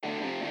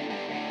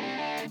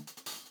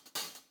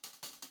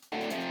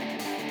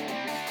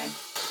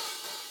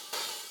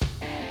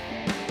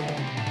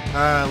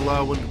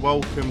Hello and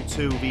welcome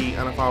to the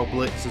NFL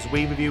Blitz as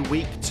we review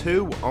week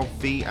 2 of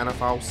the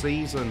NFL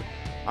season.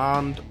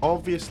 And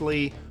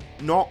obviously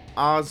not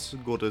as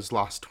good as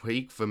last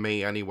week for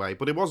me anyway,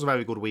 but it was a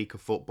very good week of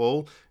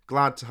football.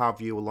 Glad to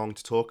have you along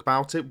to talk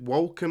about it.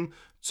 Welcome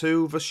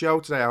to the show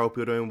today. I hope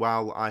you're doing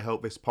well. I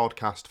hope this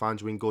podcast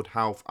finds you in good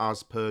health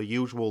as per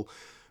usual.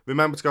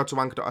 Remember to go to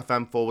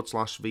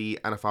anchor.fm/the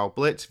NFL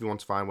Blitz if you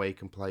want to find where you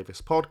can play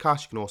this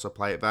podcast. You can also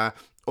play it there,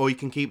 or you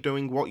can keep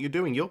doing what you're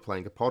doing. You're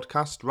playing a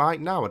podcast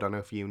right now. I don't know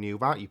if you knew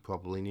that. You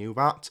probably knew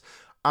that.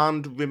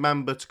 And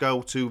remember to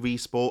go to the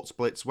Sports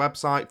Blitz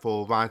website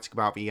for writing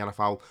about the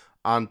NFL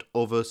and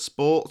other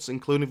sports,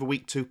 including the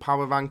Week 2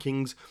 Power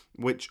Rankings,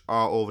 which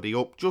are already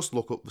up. Just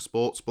look up the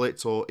Sports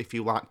Blitz, or if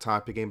you like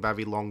typing in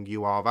very long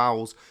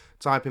URLs,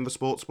 type in the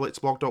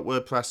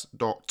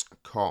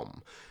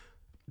sportsblitzblog.wordpress.com.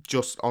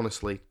 Just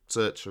honestly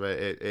search for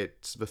it.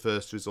 It's the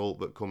first result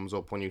that comes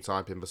up when you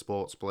type in the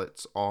Sports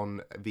Blitz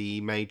on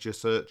the major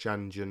search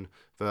engine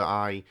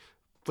that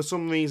for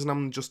some reason,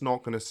 I'm just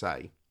not going to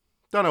say.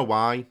 Don't know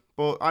why,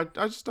 but I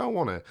just don't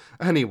want to.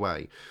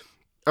 Anyway,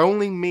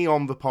 only me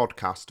on the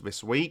podcast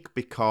this week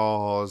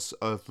because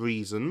of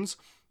reasons.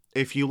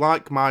 If you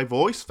like my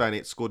voice, then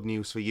it's good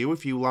news for you.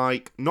 If you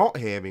like not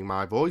hearing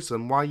my voice,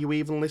 then why are you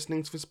even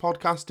listening to this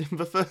podcast in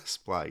the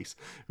first place?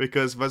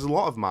 Because there's a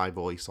lot of my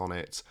voice on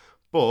it.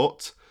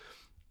 But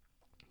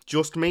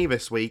just me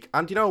this week,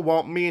 and you know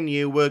what, me and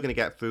you, we're going to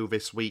get through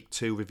this week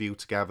 2 review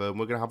together, and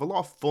we're going to have a lot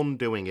of fun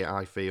doing it,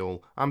 I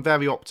feel. I'm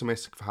very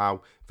optimistic for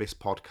how this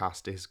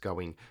podcast is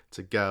going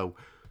to go.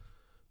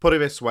 Put it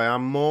this way,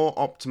 I'm more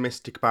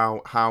optimistic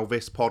about how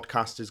this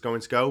podcast is going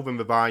to go than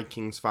the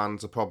Vikings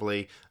fans are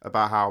probably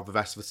about how the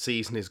rest of the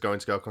season is going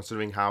to go,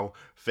 considering how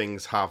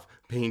things have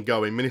been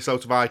going.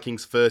 Minnesota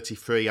Vikings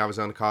 33,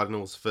 Arizona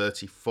Cardinals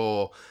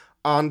 34.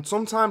 And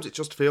sometimes it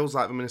just feels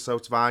like the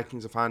Minnesota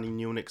Vikings are finding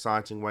new and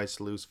exciting ways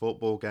to lose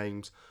football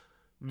games.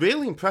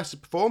 Really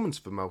impressive performance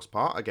for the most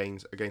part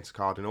against the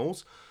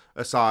Cardinals,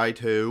 a side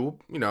who,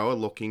 are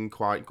looking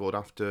quite good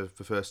after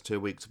the first 2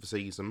 weeks of the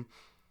season.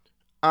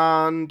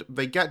 And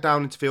they get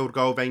down into field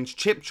goal range,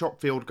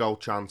 chip-chop field goal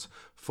chance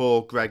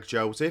for Greg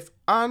Joseph,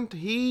 and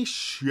he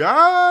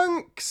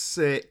shanks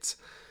it.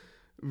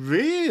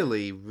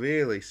 Really,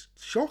 really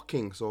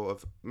shocking sort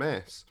of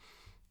miss.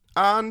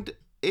 And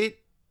it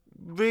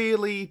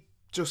really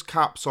just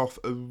caps off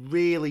a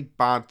really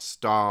bad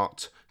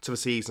start to the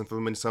season for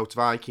the Minnesota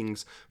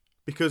Vikings,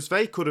 because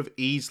they could have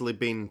easily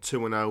been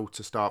 2-0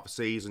 to start the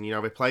season.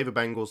 They played the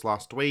Bengals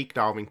last week.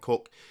 Dalvin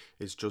Cook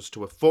is just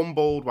to have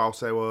fumbled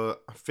whilst they were,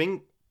 I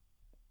think,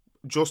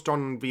 just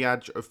on the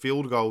edge of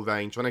field goal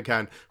range. And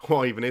again,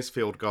 what even is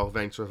field goal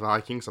range for the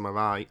Vikings, am I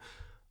right?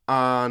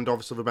 And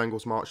obviously the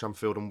Bengals march on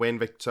field and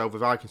win. So the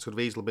Vikings could have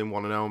easily been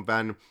 1-0, and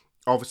then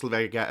obviously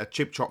they get a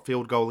chip-chop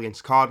field goal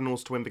against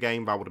Cardinals to win the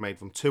game. That would have made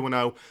them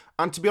 2-0.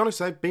 And to be honest,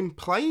 they've been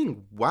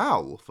playing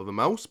well for the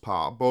most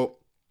part, but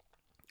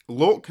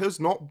luck has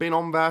not been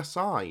on their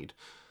side.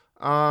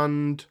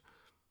 And,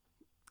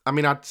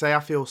 I'd say I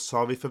feel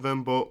sorry for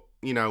them, but,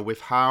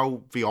 with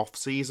how the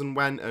off-season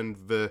went and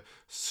the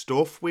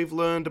stuff we've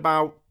learned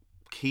about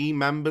key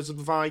members of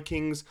the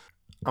Vikings,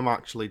 I'm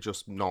actually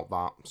just not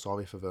that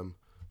sorry for them.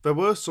 There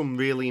were some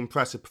really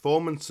impressive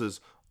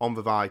performances on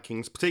the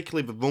Vikings,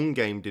 particularly the run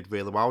game did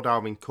really well.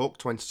 Dalvin Cook,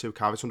 22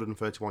 carries,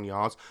 131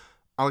 yards.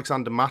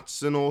 Alexander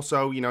Mattison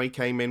also, he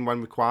came in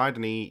when required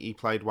and he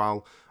played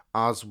well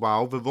as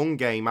well. The run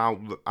game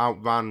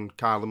outran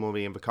Kyler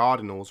Murray and the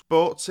Cardinals.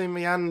 But in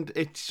the end,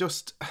 it's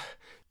just,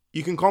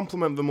 you can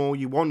compliment them all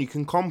you want. You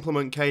can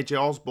compliment KJ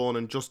Osborne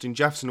and Justin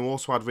Jefferson, who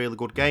also had really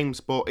good games,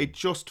 but it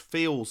just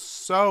feels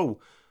so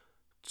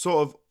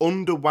sort of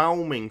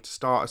underwhelming to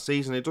start a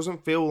season. It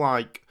doesn't feel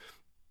like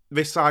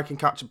this side can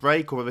catch a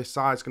break, or this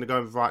side's going to go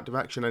in the right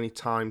direction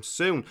anytime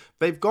soon.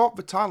 They've got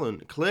the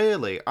talent,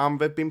 clearly, and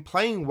they've been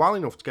playing well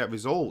enough to get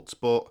results,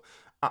 but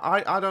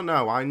I don't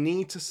know. I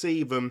need to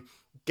see them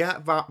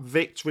get that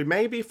victory.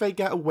 Maybe if they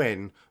get a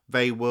win,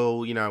 they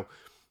will,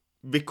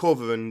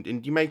 recover,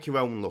 and you make your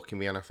own luck in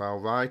the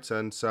NFL, right?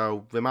 And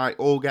so they might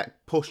all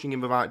get pushing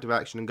in the right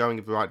direction and going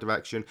in the right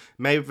direction.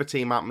 Maybe if the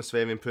team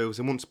atmosphere improves.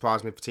 It wouldn't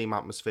surprise me if the team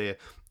atmosphere,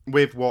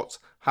 with what's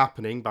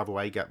happening, by the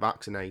way, get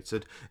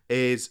vaccinated,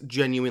 is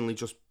genuinely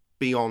just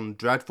beyond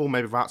dreadful.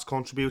 Maybe that's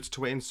contributed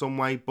to it in some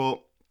way,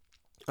 but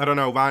I don't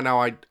know. Right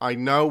now, I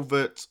know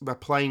that they're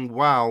playing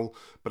well,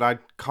 but I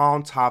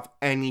can't have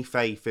any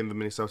faith in the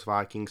Minnesota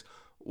Vikings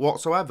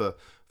whatsoever.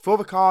 For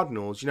the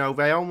Cardinals,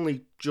 they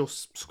only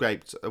just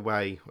scraped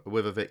away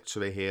with a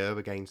victory here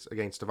against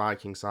the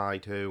Viking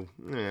side,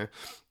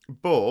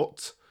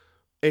 but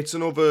it's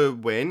another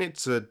win.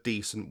 It's a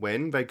decent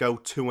win. They go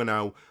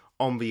 2-0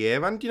 on the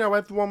year, and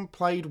everyone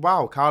played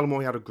well. Kyler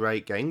Murray had a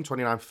great game,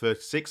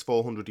 29-36,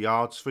 400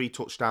 yards, 3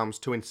 touchdowns,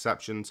 2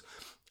 interceptions,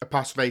 a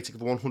pass rating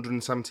of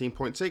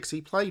 117.6.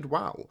 He played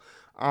well,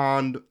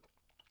 and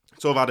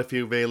sort of had a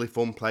few really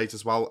fun plays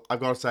as well. I've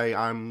got to say,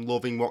 I'm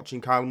loving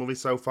watching Kyler Murray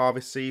so far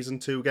this season,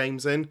 2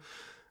 games in.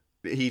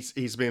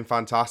 He's been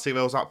fantastic.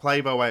 There was that play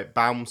though where it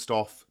bounced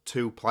off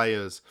 2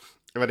 players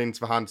and then into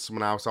the hands of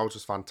someone else. That was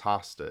just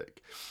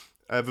fantastic.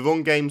 The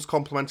run game's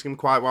complementing him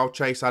quite well.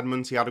 Chase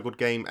Edmonds, he had a good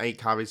game, 8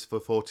 carries for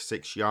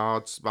 46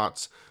 yards.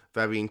 That's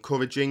very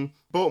encouraging.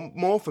 But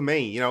more for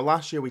me,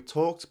 last year we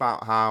talked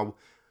about how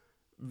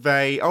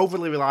they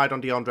overly relied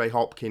on DeAndre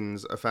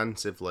Hopkins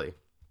offensively.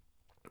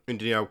 And,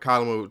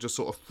 Kyler Murray would just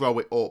sort of throw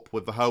it up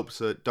with the hopes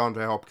that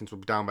DeAndre Hopkins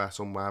would be down there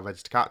somewhere ready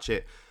to catch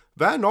it.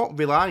 They're not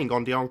relying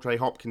on DeAndre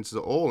Hopkins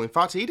at all. In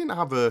fact, he didn't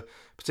have a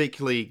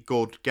particularly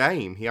good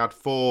game. He had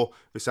 4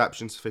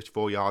 receptions for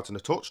 54 yards and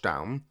a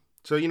touchdown.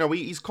 So,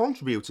 he's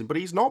contributing, but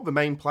he's not the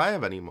main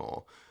player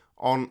anymore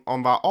on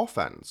that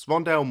offense.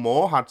 Rondale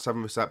Moore had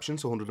 7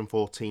 receptions,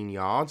 114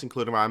 yards,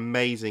 including an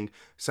amazing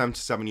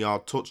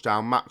 77-yard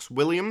touchdown. Max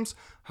Williams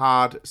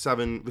had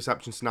 7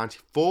 receptions to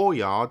 94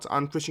 yards,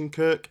 and Christian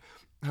Kirk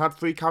had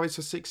 3 carries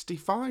for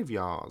 65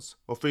 yards.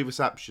 Or 3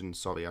 receptions,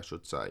 sorry, I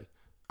should say.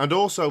 And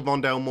also,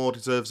 Rondale Moore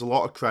deserves a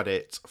lot of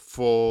credit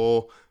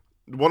for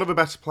one of the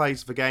best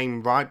plays of the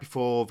game right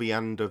before the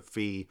end of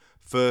the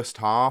first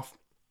half.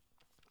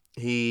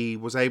 He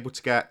was able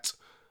to get...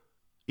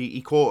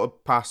 He caught a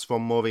pass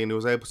from Murray and he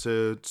was able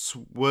to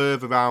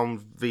swerve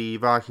around the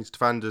Vikings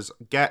defenders,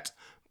 get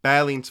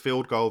barely into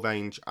field goal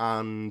range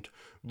and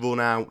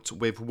run out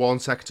with 1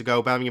 second to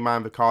go. Bearing in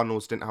mind the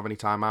Cardinals didn't have any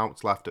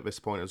timeouts left at this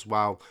point as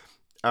well.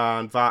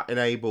 And that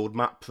enabled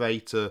Matt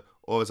Prater,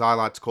 or as I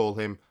like to call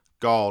him,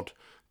 God,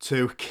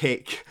 to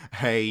kick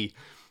a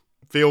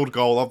field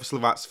goal. Obviously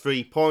that's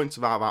 3 points.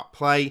 Without that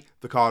play,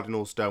 the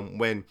Cardinals don't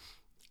win.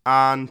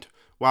 And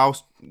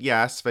whilst,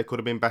 yes, they could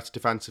have been better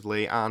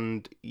defensively,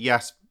 and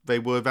yes, they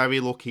were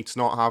very lucky to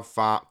not have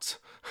that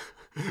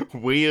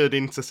weird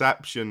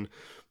interception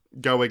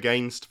go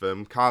against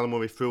them. Kyler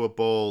Murray threw a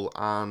ball,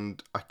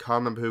 and I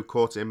can't remember who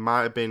caught it. It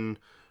might have been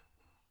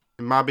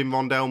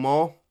Rondale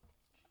Moore,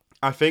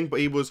 I think, but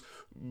he was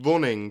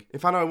running.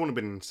 If I know it wouldn't have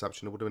been an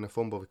interception, it would have been a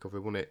fumble recovery,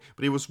 wouldn't it?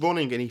 But he was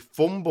running and he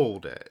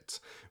fumbled it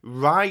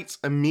right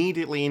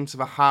immediately into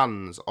the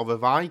hands of a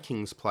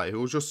Vikings player who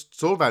was just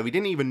so there. We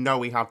didn't even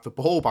know he had the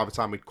ball by the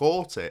time we'd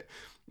caught it.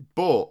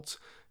 But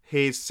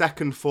his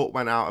second foot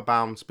went out of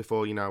bounds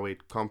before,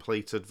 he'd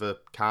completed the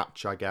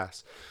catch, I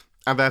guess.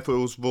 And therefore it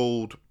was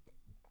ruled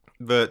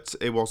that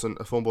it wasn't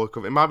a fumble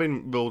recovery. It might have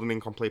been ruled an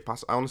incomplete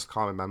pass. I honestly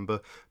can't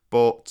remember.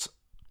 But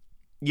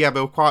yeah,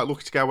 they were quite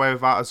lucky to get away with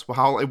that as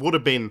well. It would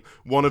have been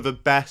one of the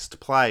best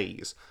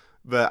plays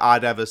that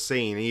I'd ever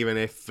seen, even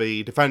if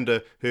the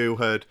defender who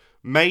had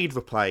made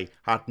the play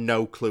had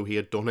no clue he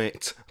had done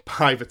it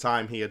by the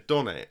time he had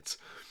done it.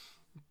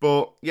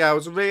 But yeah, it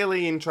was a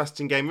really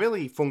interesting game,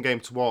 really fun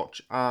game to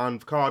watch. And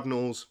the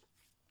Cardinals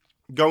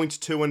going to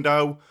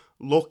 2-0,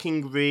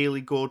 looking really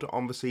good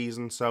on the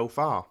season so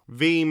far.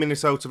 The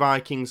Minnesota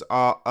Vikings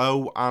are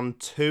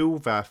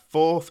 0-2, they're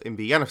 4th in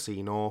the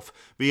NFC North.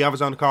 The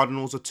Arizona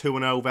Cardinals are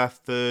 2-0, they're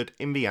 3rd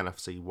in the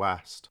NFC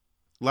West.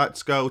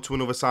 Let's go to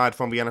another side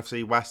from the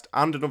NFC West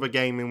and another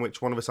game in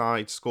which one of the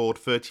sides scored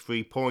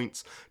 33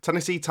 points.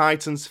 Tennessee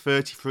Titans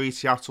 33,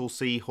 Seattle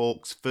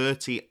Seahawks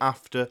 30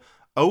 after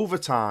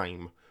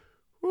overtime.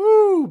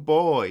 Woo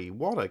boy,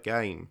 what a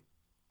game.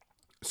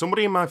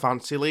 Somebody in my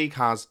fantasy league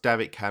has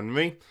Derrick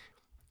Henry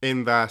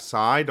in their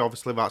side.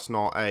 Obviously, that's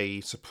not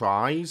a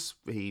surprise.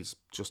 He's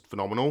just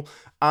phenomenal.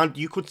 And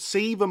you could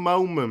see the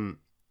moment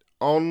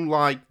on,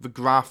 the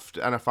graph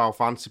NFL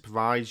Fantasy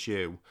provides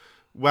you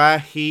where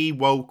he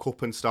woke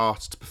up and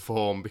started to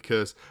perform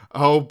because,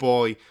 oh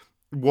boy,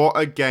 what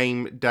a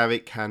game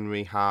Derrick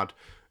Henry had.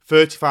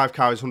 35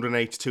 carries,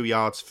 182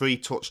 yards, 3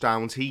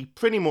 touchdowns. He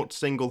pretty much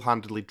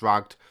single-handedly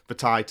dragged the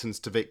Titans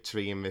to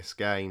victory in this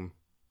game.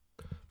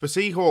 The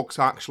Seahawks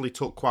actually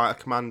took quite a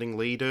commanding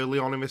lead early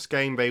on in this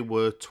game. They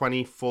were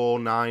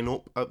 24-9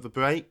 up at the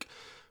break.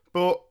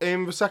 But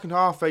in the second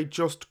half, they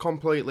just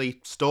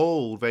completely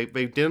stalled. They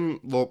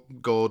didn't look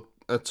good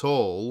at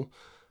all.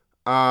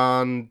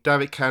 And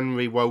Derrick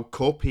Henry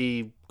woke up.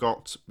 He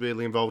got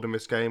really involved in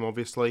this game,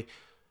 obviously.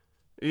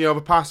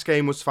 The pass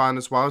game was fine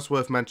as well. It's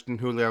worth mentioning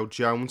Julio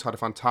Jones had a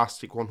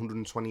fantastic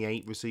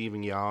 128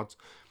 receiving yards.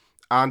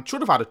 And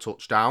should have had a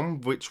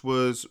touchdown, which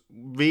was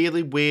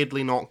really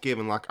weirdly not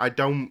given. I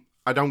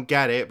don't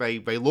get it.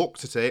 They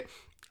looked at it,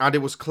 and it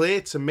was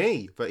clear to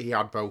me that he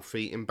had both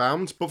feet in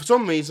bounds. But for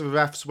some reason, the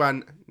refs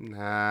went,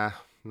 nah,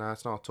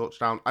 it's not a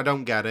touchdown. I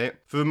don't get it.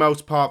 For the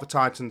most part, the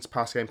Titans'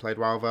 pass game played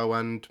well, though,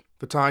 and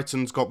the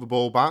Titans got the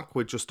ball back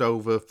with just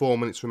over 4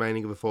 minutes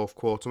remaining of the fourth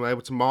quarter and were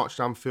able to march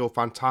down the field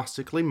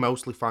fantastically,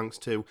 mostly thanks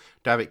to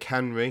Derrick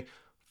Henry,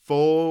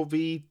 for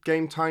the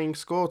game-tying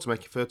score to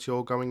make it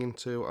 30-all going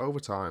into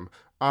overtime.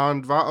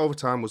 And that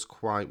overtime was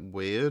quite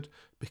weird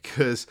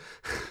because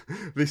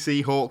the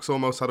Seahawks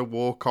almost had a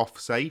walk-off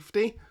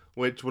safety,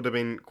 which would have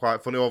been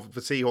quite funny. Or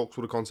the Seahawks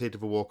would have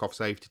conceded a walk-off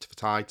safety to the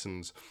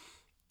Titans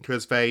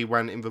because they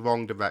went in the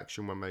wrong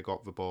direction when they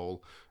got the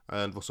ball.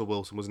 And Russell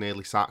Wilson was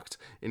nearly sacked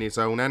in his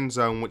own end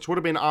zone, which would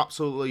have been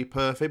absolutely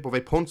perfect. But they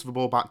punted the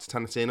ball back to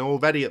Tennessee. And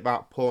already at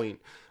that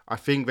point, I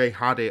think they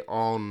had it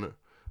on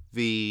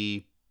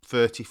the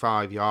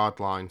 35-yard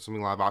line,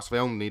 something like that. So they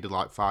only needed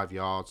 5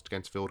 yards to get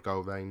into field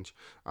goal range.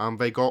 And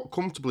they got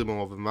comfortably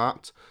more than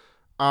that.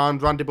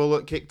 and Randy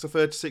Bullock kicked a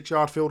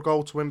 36-yard field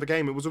goal to win the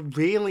game. It was a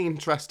really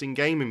interesting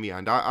game in the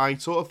end. I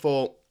sort of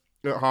thought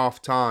at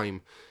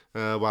half-time,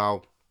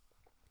 well,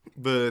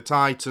 the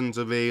Titans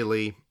are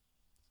really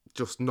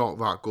just not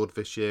that good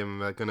this year,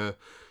 and they're going to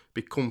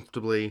be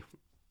comfortably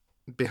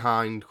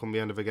behind come the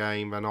end of the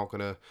game. They're not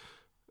going to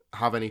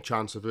have any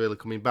chance of really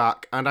coming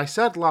back. And I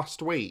said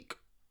last week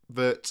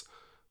that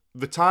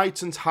the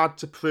Titans had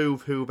to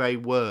prove who they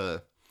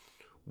were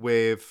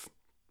with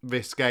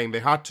this game.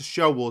 They had to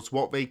show us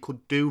what they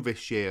could do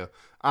this year.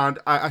 And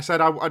I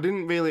said I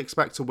didn't really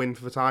expect to win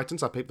for the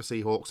Titans. I picked the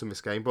Seahawks in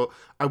this game, but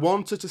I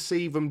wanted to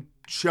see them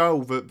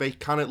show that they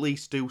can at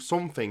least do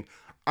something.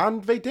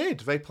 And they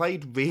did. They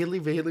played really,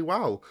 really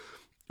well.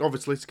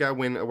 Obviously, to get a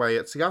win away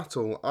at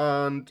Seattle.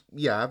 And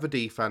yeah, the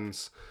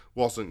defense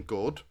wasn't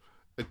good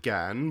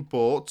again.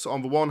 But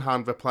on the one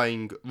hand, they're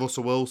playing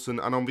Russell Wilson.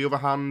 And on the other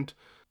hand,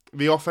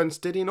 the offense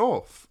did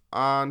enough.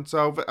 And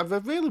so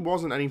there really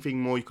wasn't anything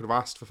more you could have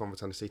asked for from the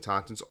Tennessee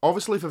Titans.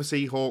 Obviously for the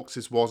Seahawks,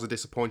 this was a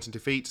disappointing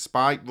defeat,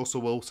 despite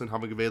Russell Wilson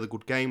having a really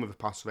good game with a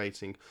pass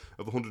rating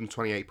of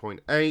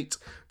 128.8.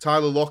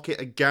 Tyler Lockett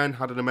again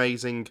had an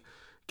amazing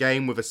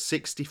game with a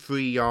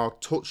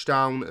 63-yard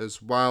touchdown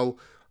as well,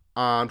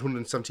 and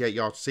 178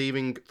 yards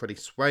receiving. Freddie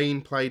Swain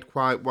played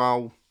quite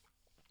well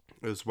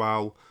as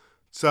well.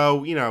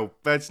 So,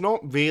 there's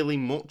not really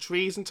much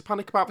reason to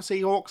panic about the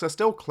Seahawks. They're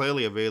still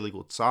clearly a really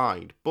good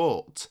side,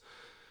 but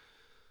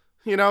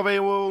they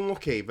were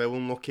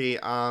unlucky,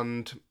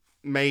 and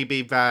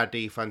maybe their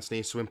defense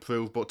needs to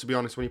improve, but to be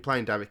honest, when you're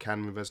playing Derrick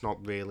Henry, there's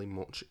not really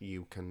much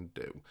you can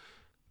do.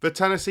 The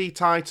Tennessee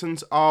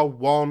Titans are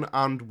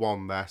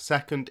 1-1. They're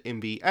second in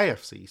the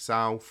AFC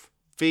South.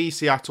 The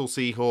Seattle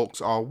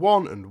Seahawks are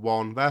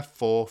 1-1. They're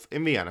fourth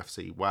in the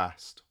NFC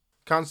West.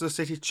 Kansas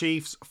City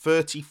Chiefs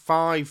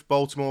 35,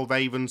 Baltimore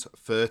Ravens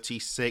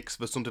 36.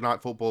 The Sunday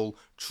Night Football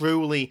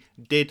truly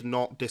did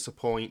not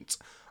disappoint.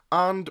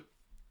 And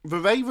the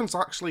Ravens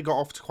actually got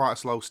off to quite a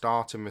slow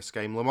start in this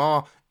game.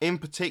 Lamar, in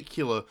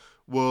particular,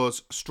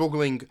 was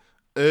struggling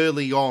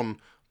early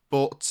on,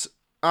 but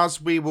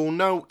as we will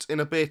note in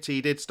a bit, he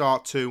did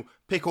start to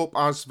pick up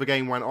as the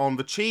game went on.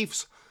 The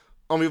Chiefs,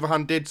 on the other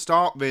hand, did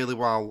start really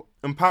well,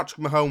 and Patrick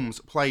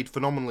Mahomes played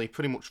phenomenally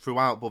pretty much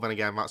throughout, but then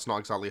again, that's not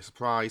exactly a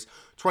surprise.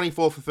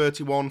 24 for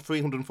 31,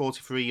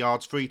 343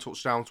 yards, 3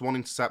 touchdowns, 1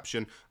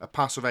 interception, a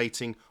passer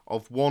rating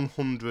of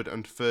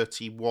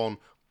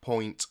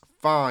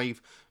 131.5.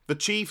 The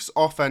Chiefs'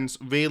 offense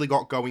really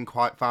got going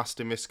quite fast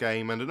in this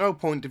game, and at no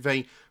point did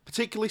they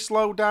particularly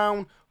slow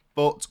down,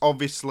 but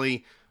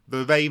obviously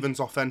the Ravens'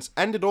 offense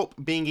ended up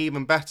being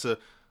even better.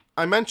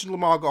 I mentioned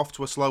Lamar got off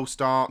to a slow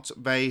start.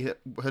 They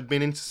had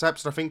been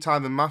intercepted. I think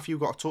Tyrann Mathieu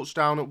got a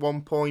touchdown at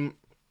one point.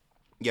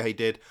 Yeah, he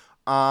did.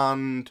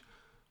 And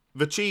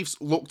the Chiefs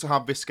looked to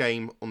have this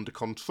game under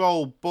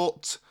control,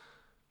 but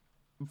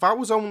that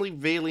was only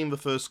really in the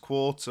first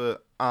quarter,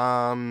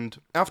 and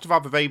after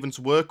that the Ravens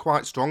were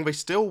quite strong. They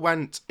still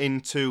went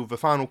into the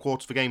final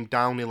quarter of the game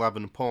down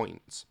 11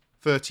 points,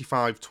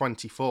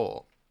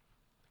 35-24.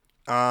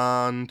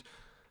 And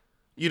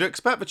you'd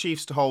expect the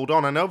Chiefs to hold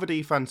on. I know the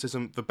defense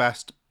isn't the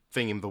best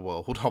thing in the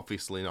world,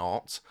 obviously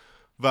not,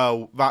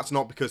 though that's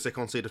not because they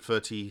conceded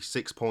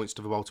 36 points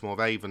to the Baltimore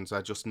Ravens.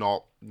 They're just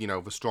not,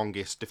 the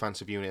strongest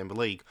defensive unit in the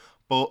league.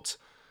 But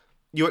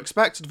you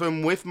expected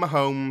them with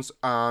Mahomes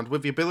and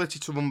with the ability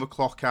to run the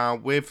clock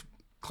out, with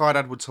Clyde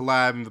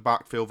Edwards-Helaire in the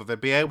backfield, that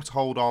they'd be able to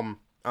hold on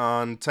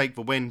and take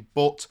the win.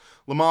 But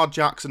Lamar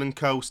Jackson and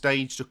co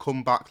staged a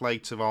comeback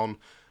later on.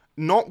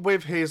 Not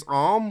with his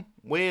arm,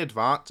 weird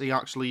that, he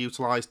actually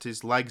utilised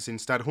his legs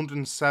instead.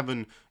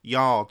 107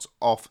 yards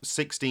off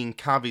 16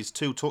 carries,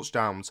 2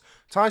 touchdowns.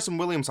 Tyson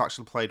Williams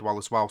actually played well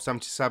as well,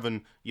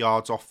 77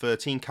 yards off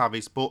 13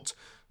 carries, but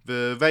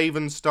the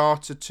Ravens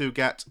started to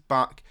get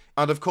back.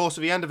 And of course,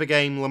 at the end of the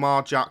game,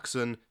 Lamar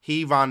Jackson,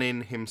 he ran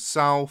in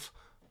himself,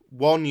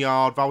 1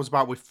 yard, that was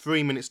about with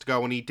 3 minutes to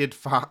go, and he did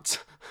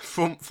that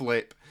front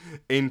flip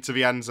into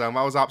the end zone.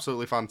 That was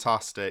absolutely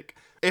fantastic.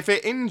 If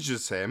it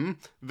injures him,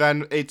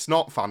 then it's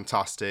not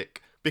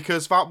fantastic,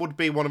 because that would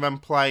be one of them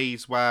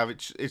plays where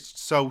it's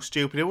so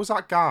stupid. It was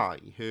that guy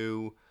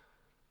who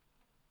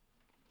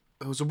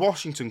was a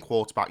Washington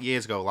quarterback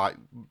years ago,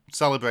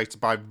 celebrated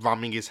by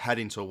ramming his head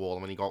into a wall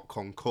when he got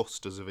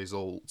concussed as a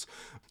result.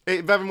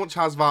 It very much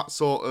has that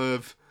sort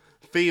of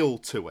feel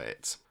to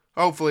it.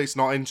 Hopefully it's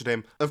not injured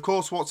him. Of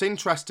course, what's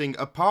interesting,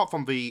 apart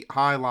from the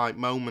highlight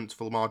moment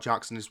for Lamar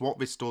Jackson, is what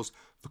this does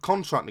for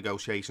contract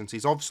negotiations.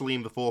 He's obviously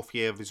in the 4th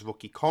year of his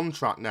rookie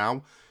contract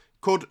now.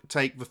 Could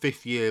take the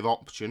 5th year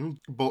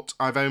option, but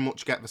I very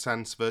much get the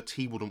sense that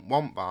he wouldn't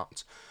want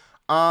that.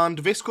 And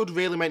this could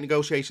really make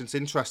negotiations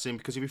interesting,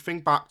 because if you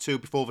think back to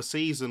before the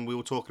season, we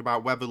were talking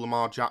about whether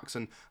Lamar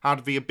Jackson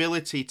had the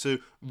ability to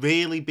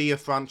really be a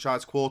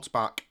franchise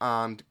quarterback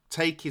and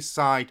take his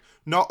side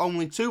not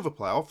only to the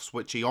playoffs,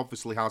 which he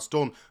obviously has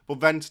done, but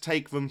then to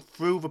take them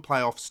through the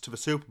playoffs to the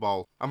Super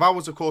Bowl. And that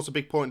was, of course, a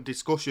big point of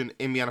discussion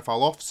in the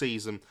NFL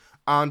off-season.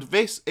 And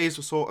this is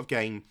the sort of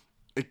game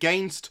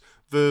against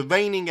the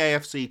reigning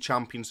AFC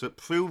champions that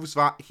proves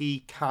that he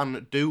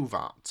can do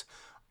that.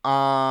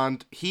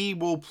 And he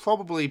will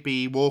probably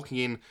be walking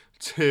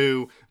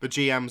into the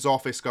GM's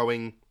office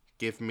going,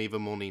 give me the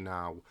money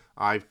now.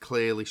 I've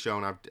clearly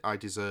shown I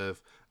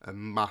deserve a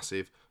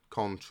massive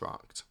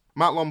contract.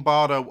 Matt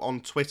Lombardo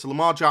on Twitter,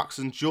 Lamar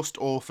Jackson just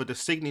offered a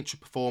signature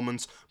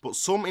performance, but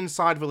some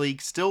inside the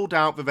league still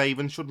doubt the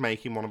Ravens should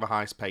make him one of the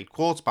highest paid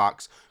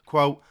quarterbacks.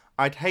 Quote,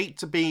 I'd hate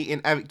to be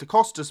in Eric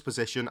DeCosta's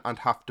position and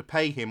have to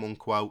pay him,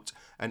 unquote,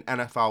 an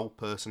NFL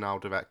personnel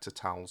director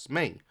tells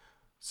me.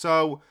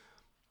 So,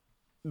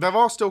 there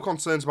are still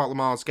concerns about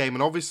Lamar's game,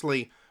 and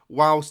obviously,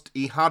 whilst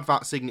he had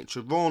that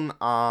signature run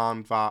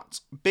and that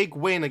big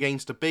win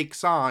against a big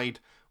side,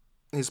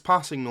 his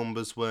passing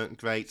numbers weren't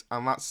great,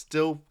 and that's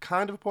still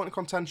kind of a point of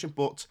contention,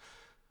 but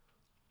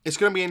it's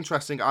going to be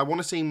interesting. I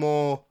want to see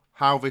more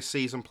how this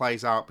season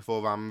plays out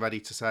before I'm ready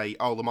to say,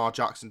 oh, Lamar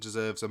Jackson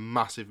deserves a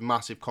massive,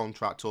 massive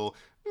contract, or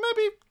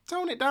maybe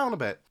tone it down a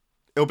bit.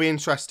 It'll be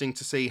interesting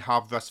to see how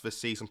the rest of this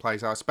season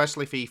plays out,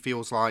 especially if he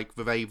feels like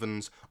the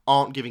Ravens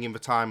aren't giving him the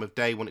time of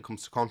day when it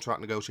comes to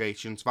contract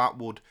negotiations. That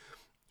would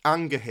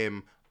anger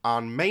him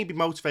and maybe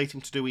motivate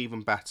him to do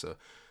even better.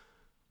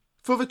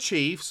 For the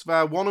Chiefs,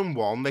 they're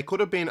 1-1. They could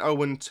have been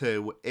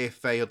 0-2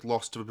 if they had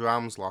lost to the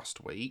Browns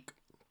last week,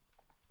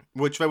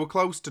 which they were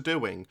close to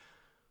doing.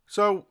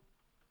 So,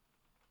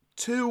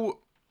 two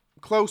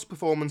close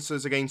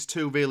performances against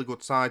two really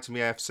good sides in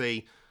the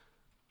AFC.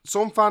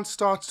 Some fans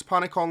started to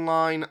panic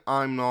online.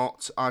 I'm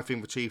not. I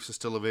think the Chiefs are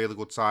still a really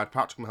good side.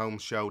 Patrick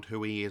Mahomes showed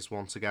who he is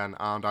once again,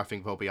 and I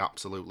think they'll be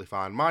absolutely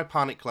fine. My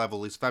panic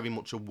level is very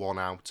much a 1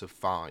 out of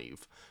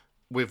 5,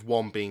 with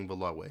 1 being the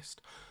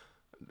lowest.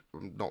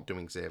 I'm not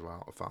doing 0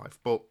 out of 5,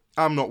 but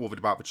I'm not worried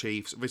about the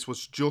Chiefs. This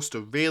was just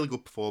a really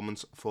good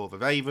performance for the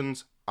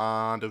Ravens,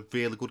 and a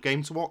really good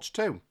game to watch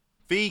too.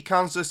 The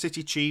Kansas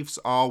City Chiefs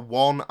are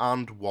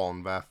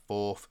 1-1. They're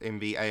 4th in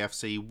the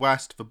AFC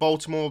West. The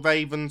Baltimore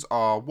Ravens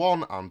are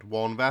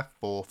 1-1. They're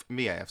 4th in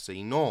the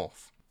AFC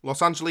North.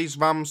 Los Angeles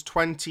Rams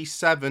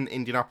 27,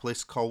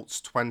 Indianapolis Colts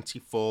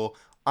 24.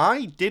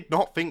 I did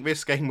not think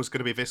this game was going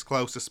to be this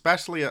close,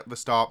 especially at the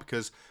start,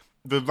 because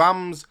the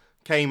Rams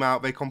came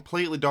out, they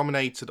completely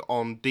dominated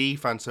on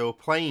defense. They were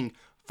playing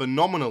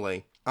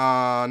phenomenally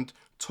and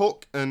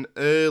took an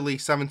early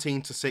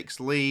 17-6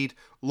 lead.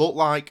 Looked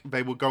like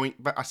they were going,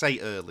 I say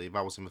early,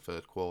 that was in the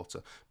third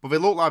quarter, but they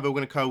looked like they were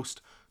going to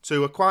coast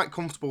to a quite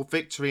comfortable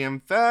victory,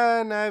 and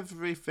then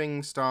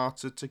everything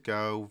started to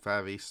go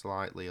very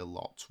slightly a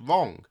lot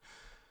wrong.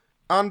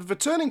 And the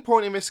turning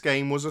point in this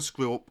game was a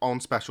screw-up on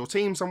special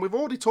teams, and we've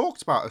already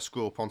talked about a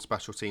screw-up on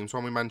special teams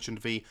when we mentioned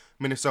the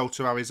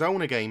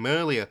Minnesota-Arizona game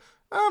earlier.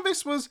 And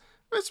this was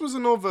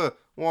another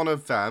one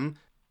of them,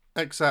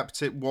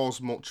 except it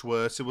was much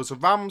worse. It was a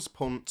Rams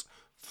punt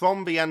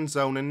from the end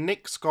zone, and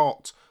Nick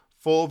Scott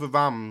for the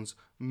Rams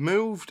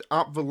moved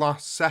at the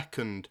last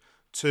second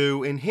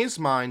to, in his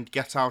mind,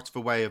 get out of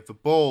the way of the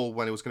ball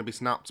when it was going to be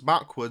snapped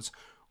backwards.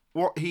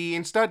 What he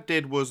instead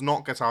did was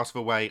not get out of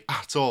the way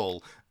at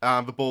all.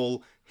 The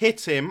ball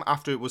hit him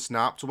after it was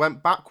snapped,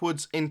 went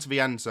backwards into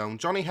the end zone.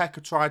 Johnny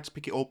Hekker tried to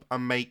pick it up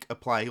and make a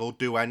play or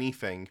do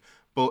anything,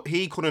 but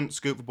he couldn't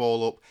scoop the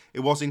ball up.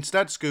 It was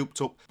instead scooped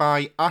up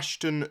by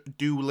Ashton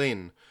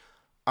Dulin,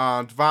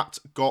 and that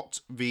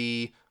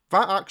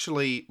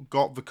actually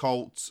got the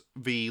Colts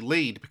the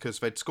lead, because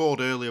they'd scored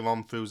earlier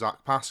on through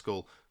Zach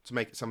Pascal to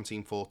make it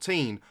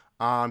 17-14,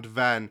 and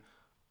then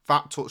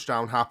that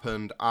touchdown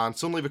happened, and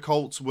suddenly the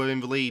Colts were in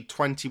the lead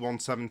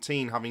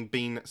 21-17, having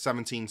been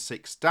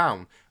 17-6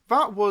 down.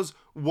 That was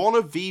one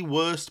of the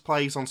worst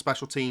plays on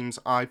special teams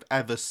I've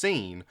ever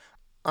seen.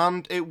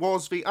 And it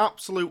was the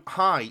absolute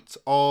height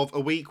of a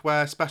week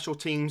where special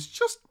teams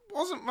just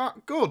wasn't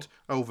that good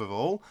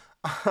overall.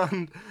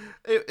 And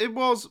it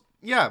was,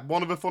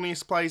 one of the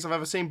funniest plays I've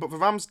ever seen. But the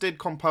Rams did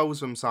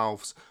compose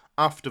themselves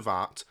after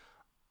that.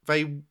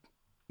 They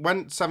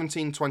went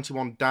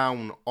 17-21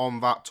 down on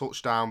that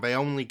touchdown. They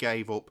only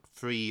gave up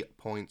 3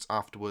 points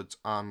afterwards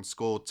and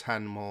scored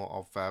 10 more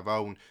of their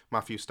own.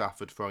 Matthew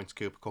Stafford throwing to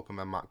Cooper Kupp and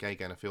then Matt Gay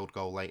getting a field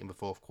goal late in the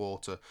fourth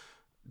quarter,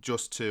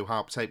 just to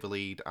help take the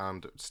lead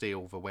and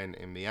steal the win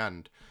in the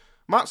end.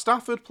 Matt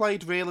Stafford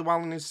played really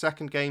well in his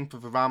second game for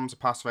the Rams, a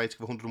pass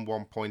rating of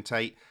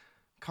 101.8.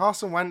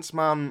 Carson Wentz,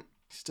 man,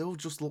 still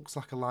just looks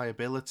like a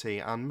liability,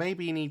 and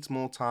maybe he needs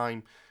more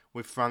time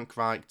with Frank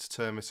Reich to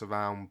turn this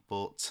around,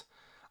 but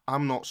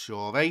I'm not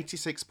sure.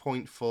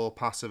 86.4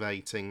 passer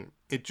rating,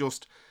 it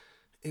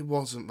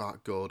wasn't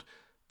that good.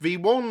 The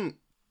one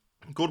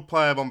good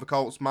player on the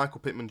Colts,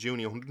 Michael Pittman Jr.,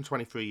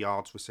 123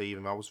 yards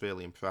receiving, that was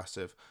really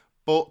impressive,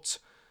 but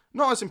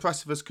not as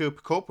impressive as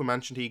Cooper Kupp. We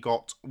mentioned he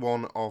got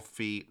one of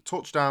the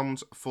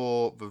touchdowns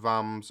for the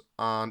Rams.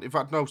 And in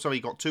fact, he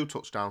got 2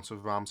 touchdowns for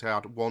the Rams. He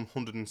had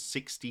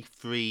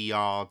 163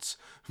 yards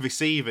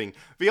receiving.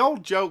 The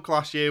old joke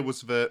last year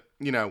was that,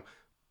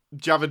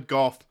 Jared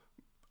Goff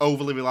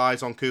overly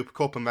relies on Cooper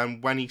Kupp, and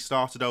then when he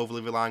started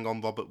overly relying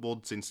on Robert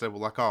Woods, instead we're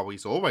like,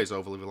 he's always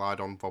overly relied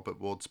on Robert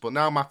Woods. But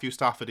now Matthew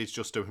Stafford is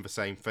just doing the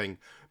same thing,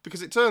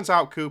 because it turns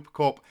out Cooper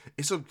Kupp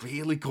is a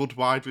really good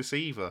wide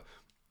receiver.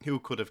 Who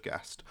could have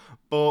guessed?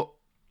 But,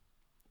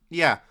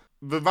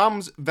 The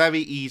Rams very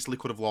easily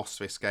could have lost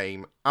this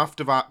game.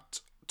 After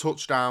that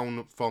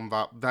touchdown from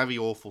that very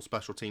awful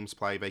special teams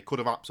play, they could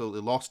have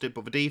absolutely lost it,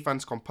 but the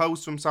defense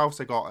composed themselves.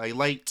 They got a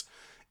late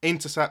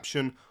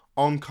interception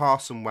on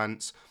Carson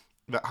Wentz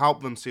that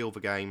helped them seal the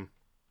game.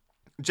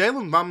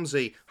 Jalen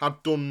Ramsey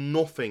had done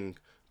nothing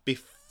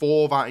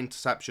before that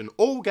interception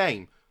all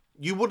game.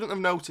 You wouldn't have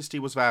noticed he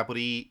was there, but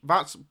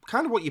that's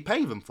kind of what you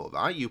pay them for,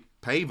 right? You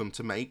pay them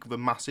to make the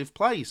massive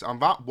plays,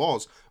 and that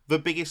was the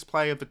biggest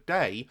play of the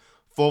day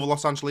for the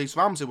Los Angeles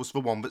Rams. It was the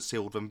one that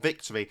sealed them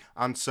victory,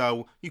 and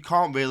so you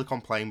can't really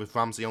complain with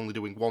Ramsey only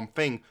doing one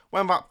thing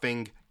when that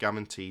thing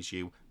guarantees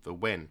you the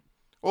win.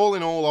 All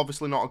in all,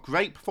 obviously not a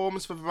great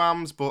performance for the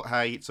Rams, but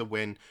hey, it's a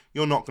win.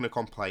 You're not going to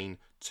complain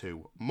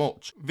too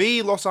much.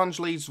 The Los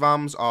Angeles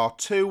Rams are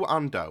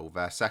 2-0.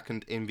 They're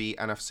second in the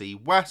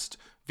NFC West.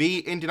 The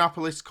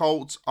Indianapolis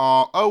Colts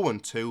are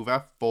 0-2.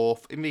 They're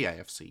fourth in the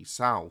AFC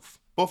South.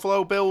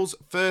 Buffalo Bills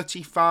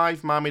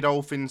 35, Miami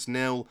Dolphins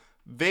 0.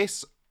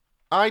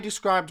 I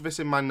described this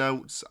in my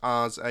notes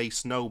as a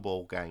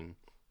snowball game,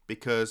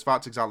 because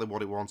that's exactly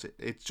what it was.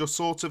 It's just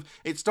sort of,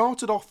 it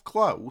started off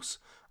close,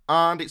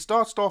 and it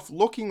started off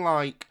looking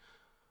like,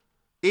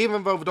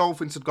 even though the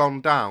Dolphins had gone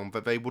down,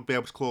 that they would be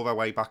able to claw their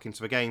way back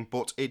into the game,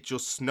 but it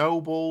just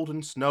snowballed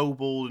and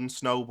snowballed and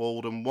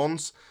snowballed, and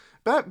once,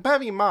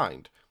 bear in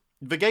mind,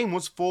 the game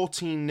was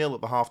 14-0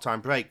 at the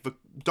halftime break. The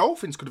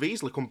Dolphins could have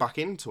easily come back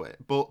into it,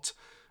 but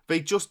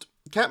they just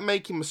kept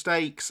making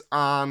mistakes,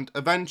 and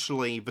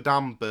eventually the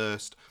dam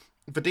burst.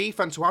 The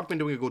defense, who had been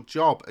doing a good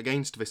job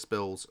against this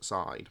Bills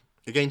side,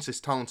 against this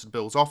talented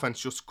Bills offense,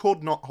 just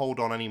could not hold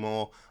on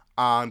anymore,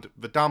 and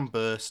the dam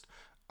burst,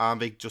 and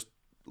they just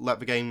let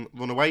the game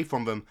run away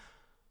from them.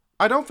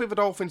 I don't think the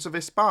Dolphins are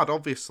this bad,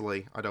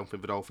 obviously. I don't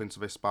think the Dolphins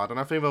are this bad, and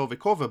I think they'll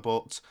recover,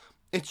 but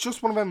it's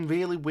just one of them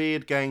really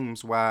weird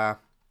games where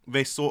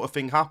this sort of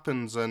thing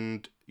happens,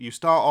 and you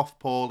start off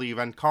poorly, you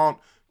then can't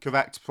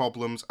correct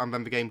problems, and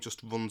then the game just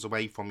runs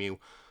away from you.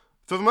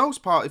 For the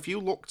most part, if you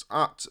looked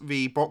at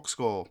the box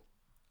score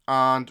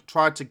and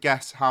tried to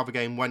guess how the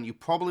game went, you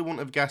probably wouldn't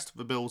have guessed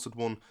the Bills had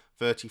won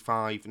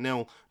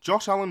 35-0.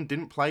 Josh Allen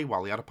didn't play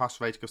well. He had a pass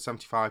rating of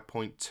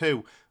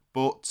 75.2,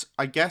 but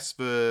I guess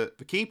the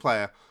key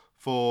player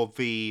for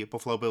the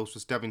Buffalo Bills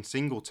was Devin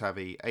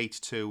Singletary,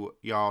 82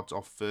 yards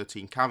off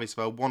 13 carries,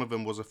 though one of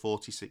them was a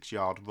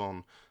 46-yard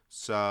run,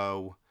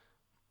 so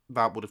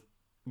that would have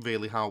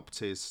really helped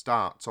his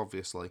stats,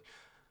 obviously.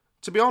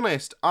 To be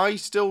honest, I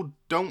still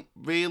don't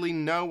really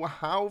know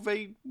how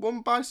they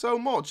won by so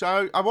much.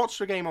 I watched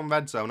the game on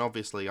Red Zone,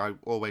 obviously. I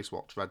always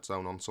watch Red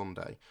Zone on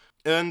Sunday.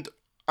 And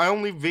I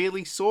only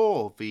really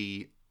saw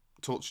the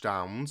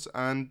touchdowns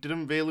and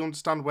didn't really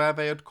understand where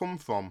they had come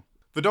from.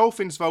 The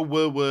Dolphins, though,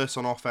 were worse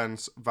on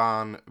offense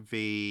than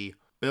the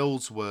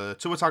Bills were.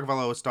 Tua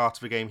Tagovailoa started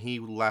the game. He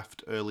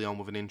left early on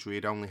with an injury.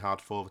 He'd only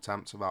had 4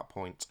 attempts at that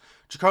point.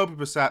 Jacoby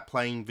Brissett,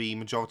 playing the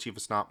majority of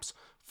the snaps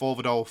for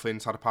the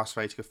Dolphins, had a pass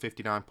rating of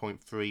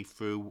 59.3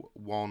 through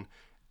 1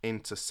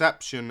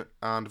 interception.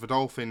 And the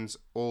Dolphins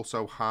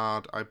also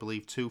had, I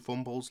believe, 2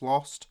 fumbles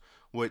lost,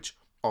 which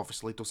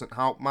obviously doesn't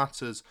help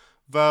matters.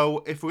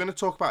 Though, if we're going to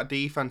talk about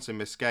defense in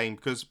this game,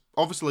 because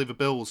obviously the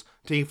Bills'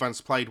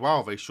 defense played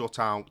well, they shut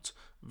out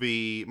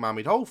the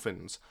Miami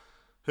Dolphins,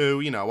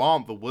 who,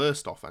 aren't the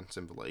worst offense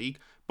in the league.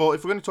 But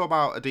if we're going to talk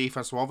about a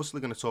defense, we're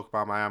obviously going to talk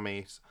about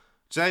Miami's.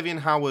 Xavier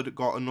Howard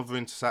got another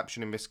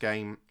interception in this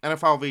game.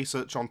 NFL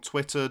Research on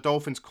Twitter,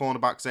 Dolphins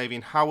cornerback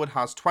Xavier Howard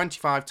has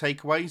 25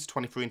 takeaways,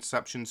 23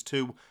 interceptions,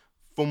 2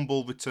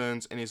 fumble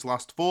returns in his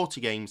last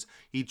 40 games.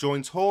 He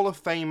joins Hall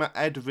of Famer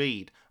Ed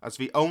Reed as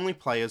the only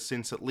player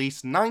since at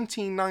least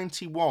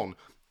 1991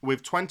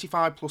 with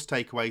 25 plus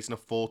takeaways in a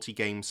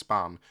 40-game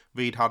span.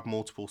 Reed had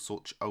multiple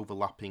such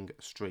overlapping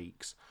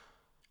streaks.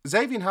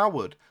 Xavier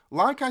Howard,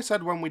 like I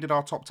said when we did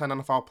our top 10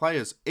 NFL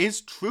players, is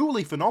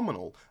truly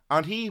phenomenal,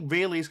 and he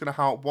really is going to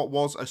help what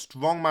was a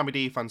strong Miami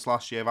defense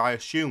last year, I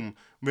assume,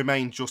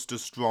 remain just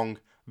as strong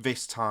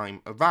this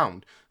time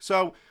around.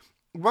 So,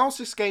 whilst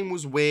this game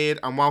was weird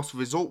and whilst the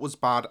result was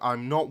bad,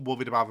 I'm not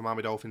worried about the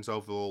Miami Dolphins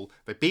overall.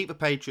 They beat the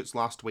Patriots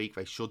last week,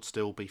 they should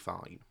still be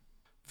fine.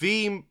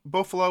 The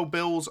Buffalo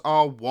Bills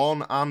are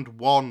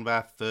 1-1,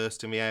 they're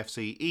first in the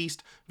AFC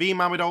East. The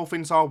Miami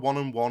Dolphins are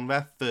 1-1,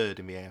 they're third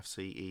in the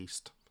AFC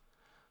East.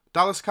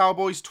 Dallas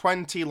Cowboys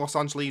 20, Los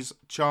Angeles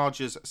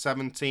Chargers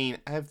 17.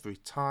 Every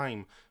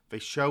time they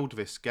showed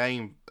this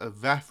game, a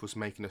ref was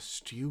making a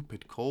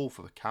stupid call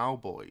for the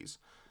Cowboys.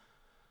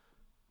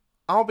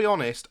 I'll be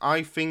honest,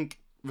 I think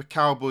the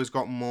Cowboys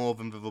got more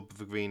than the rub of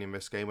the green in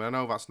this game, and I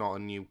know that's not a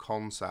new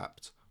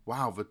concept.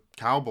 Wow, the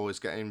Cowboys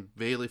getting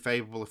really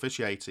favourable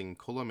officiating,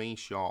 colour me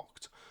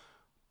shocked.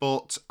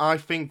 But I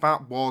think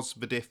that was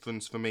the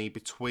difference for me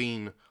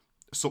between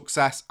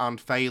success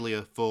and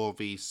failure for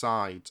these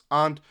sides.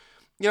 And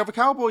the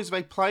Cowboys,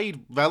 they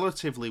played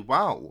relatively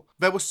well.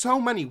 There were so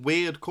many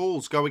weird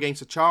calls go against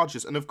the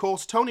Chargers, and of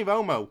course, Tony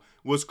Romo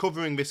was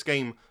covering this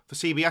game for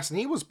CBS, and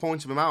he was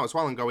pointing them out as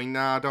well and going,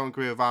 nah, don't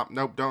agree with that,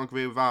 nope, don't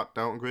agree with that,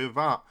 don't agree with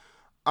that.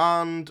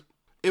 And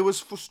it was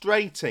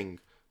frustrating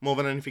more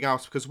than anything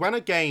else, because when a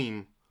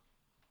game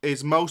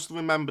is mostly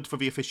remembered for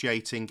the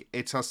officiating.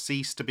 It has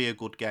ceased to be a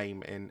good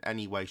game in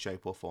any way,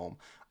 shape or form.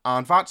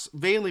 And that's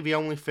really the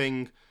only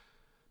thing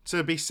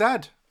to be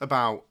said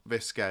about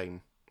this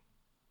game.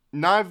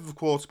 Neither of the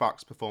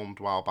quarterbacks performed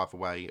well, by the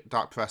way.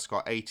 Dak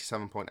Prescott,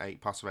 87.8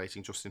 passer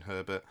rating. Justin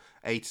Herbert,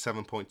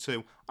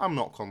 87.2. I'm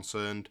not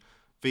concerned.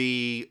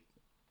 The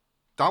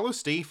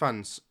Dallas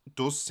defense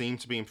does seem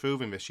to be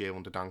improving this year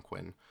under Dan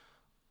Quinn.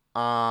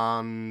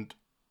 And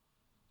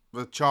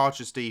the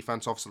Chargers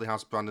defense obviously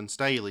has Brandon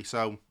Staley.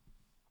 So,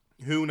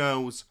 who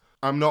knows?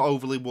 I'm not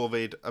overly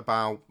worried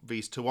about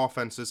these two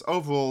offenses.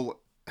 Overall,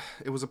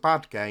 it was a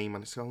bad game,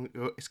 and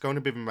it's going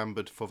to be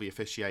remembered for the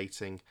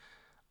officiating.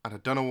 And I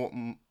don't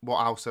know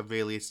what else there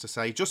really is to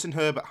say. Justin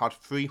Herbert had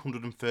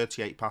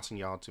 338 passing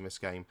yards in this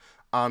game.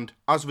 And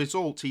as a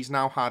result, he's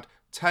now had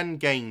 10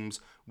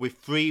 games with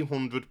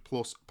 300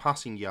 plus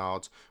passing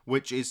yards,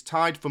 which is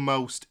tied for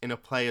most in a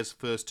player's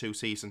first 2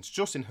 seasons.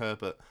 Justin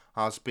Herbert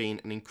has been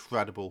an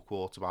incredible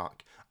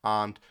quarterback.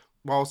 And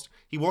whilst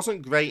he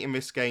wasn't great in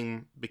this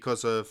game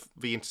because of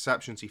the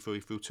interceptions he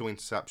threw 2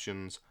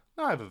 interceptions,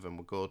 neither of them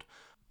were good.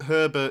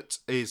 Herbert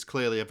is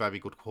clearly a very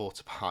good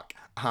quarterback,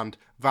 and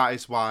that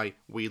is why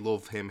we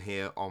love him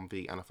here on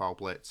the NFL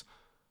Blitz.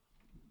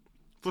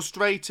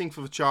 Frustrating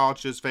for the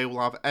Chargers. They will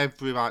have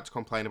every right to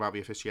complain about the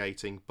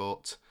officiating,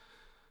 but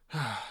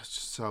it's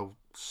just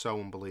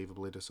so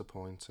unbelievably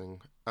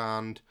disappointing.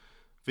 And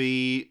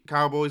the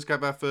Cowboys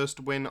get their first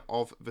win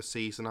of the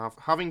season,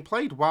 having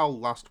played well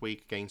last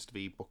week against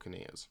the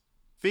Buccaneers.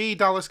 The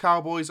Dallas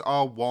Cowboys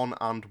are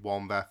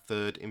 1-1, their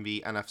third in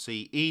the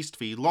NFC East.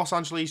 The Los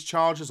Angeles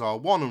Chargers are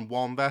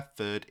 1-1, their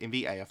third in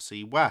the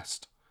AFC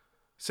West.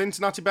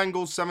 Cincinnati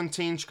Bengals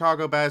 17,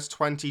 Chicago Bears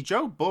 20.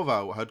 Joe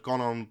Burrow had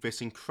gone on this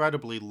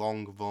incredibly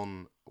long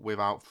run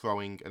without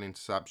throwing an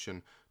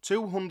interception.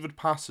 200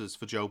 passes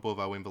for Joe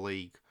Burrow in the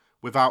league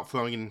without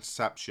throwing an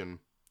interception.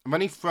 And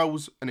then he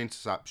throws an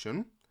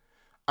interception.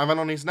 And then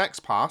on his next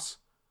pass,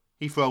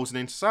 he throws an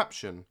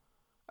interception.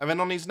 And then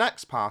on his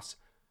next pass,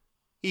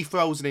 he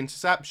throws an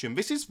interception.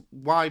 This is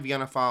why the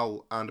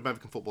NFL and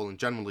American football in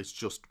general is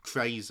just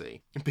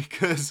crazy.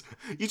 Because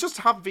you just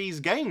have these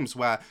games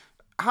where,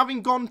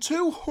 having gone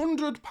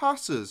 200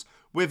 passes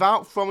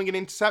without throwing an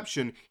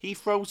interception, he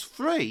throws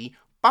 3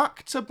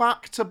 back to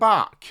back to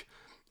back.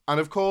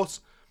 And of course,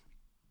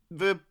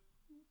 the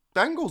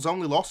Bengals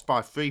only lost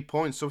by 3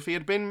 points. So if he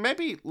had been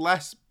maybe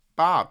less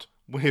bad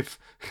with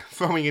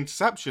throwing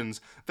interceptions,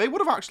 they would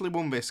have actually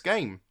won this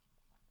game.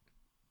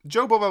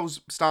 Joe Burrow's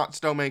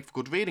stats don't make for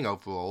good reading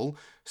overall.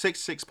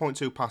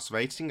 66.2 pass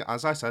rating,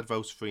 as I said,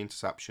 those 3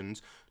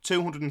 interceptions.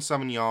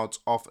 207 yards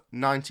off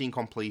 19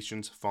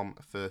 completions from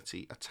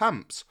 30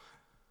 attempts.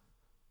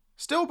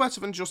 Still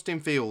better than Justin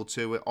Fields,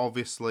 who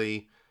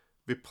obviously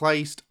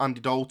replaced Andy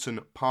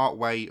Dalton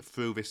partway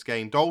through this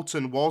game.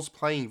 Dalton was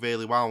playing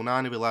really well,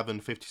 9 of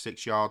 11,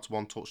 56 yards,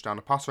 1 touchdown,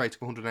 a pass rating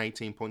of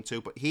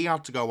 118.2, but he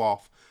had to go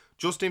off.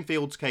 Justin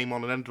Fields came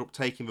on and ended up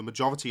taking the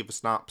majority of the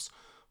snaps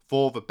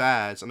for the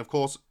Bears. And of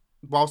course,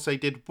 whilst they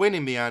did win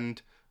in the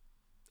end,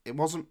 it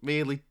wasn't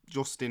really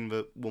Justin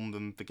that won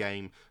them the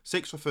game.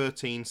 6 for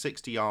 13,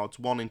 60 yards,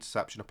 1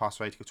 interception, a pass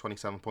rating of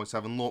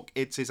 27.7. Look,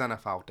 it's his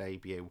NFL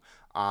debut,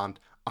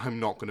 and I'm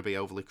not going to be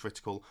overly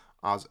critical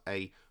as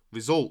a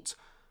result.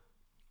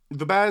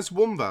 The Bears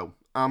won though,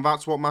 and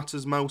that's what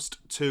matters most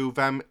to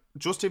them.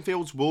 Justin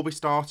Fields will be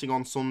starting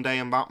on Sunday,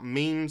 and that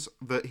means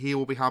that he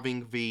will be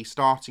having the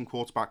starting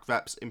quarterback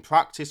reps in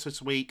practice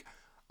this week.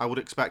 I would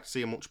expect to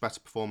see a much better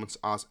performance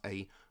as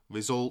a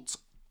result.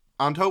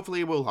 And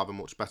hopefully he will have a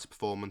much better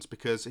performance,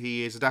 because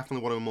he is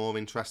definitely one of the more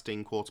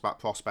interesting quarterback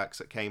prospects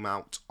that came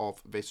out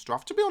of this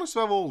draft. To be honest,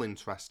 they're all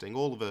interesting.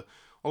 All of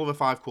the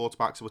 5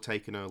 quarterbacks that were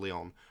taken early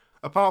on.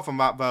 Apart from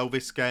that, though,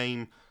 this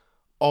game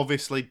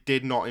obviously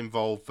did not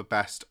involve the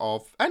best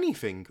of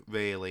anything,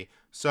 really.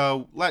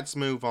 So let's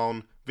move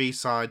on. These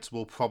sides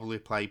will probably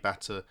play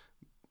better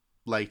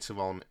later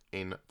on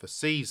in the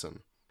season.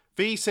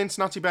 The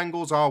Cincinnati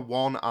Bengals are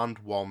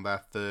 1-1, their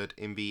third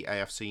in the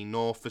AFC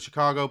North. The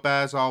Chicago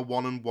Bears are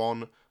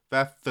 1-1,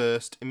 their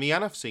first in the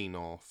NFC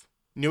North.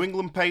 New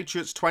England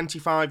Patriots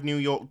 25, New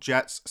York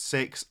Jets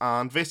 6,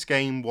 and this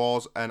game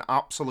was an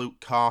absolute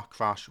car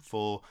crash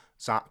for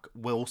Zach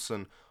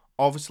Wilson.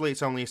 Obviously,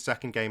 it's only his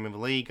second game in the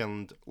league,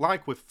 and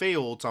like with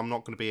Fields, I'm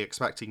not going to be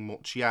expecting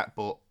much yet,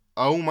 but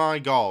oh my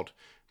god,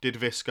 did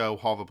this go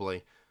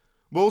horribly.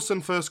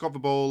 Wilson first got the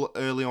ball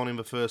early on in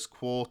the first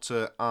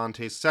quarter, and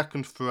his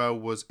second throw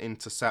was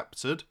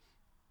intercepted,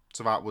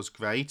 so that was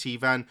great. He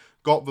then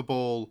got the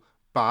ball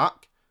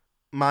back,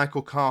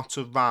 Michael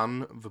Carter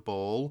ran the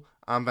ball,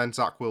 and then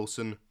Zach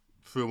Wilson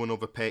threw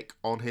another pick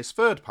on his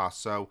third pass.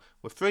 So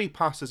with 3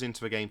 passes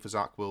into the game for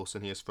Zach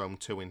Wilson, he has thrown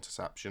 2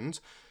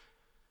 interceptions.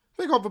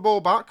 They got the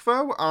ball back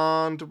though,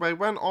 and they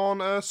went on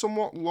a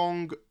somewhat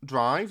long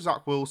drive.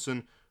 Zach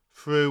Wilson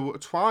threw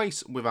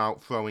twice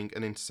without throwing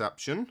an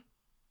interception.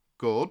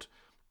 Good.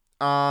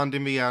 And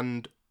in the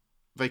end,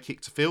 they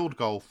kicked a field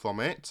goal from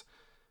it.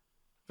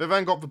 They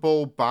then got the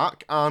ball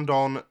back, and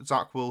on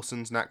Zach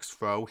Wilson's next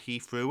throw, he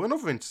threw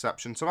another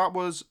interception. So that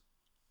was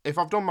if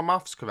I've done my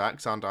maths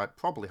correct, and I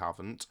probably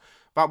haven't,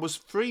 that was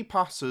 3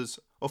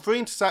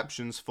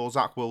 interceptions for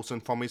Zach Wilson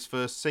from his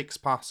first 6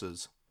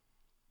 passes.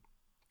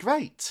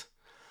 Great.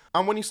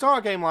 And when you start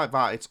a game like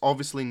that, it's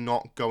obviously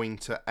not going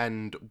to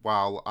end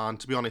well. And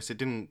to be honest, it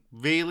didn't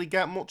really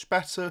get much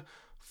better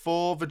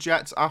for the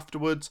Jets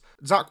afterwards.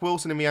 Zach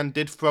Wilson, in the end,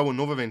 did throw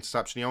another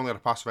interception. He only had a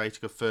passer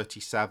rating of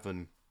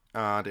 37.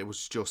 And it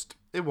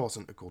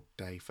wasn't a good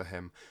day for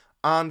him.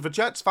 And the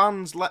Jets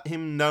fans let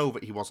him know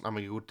that he wasn't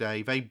having a good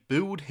day. They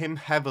booed him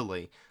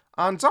heavily.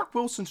 And Zach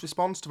Wilson's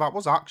response to that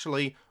was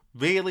actually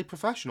really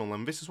professional.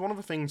 And this is one of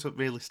the things that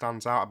really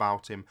stands out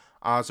about him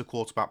as a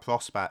quarterback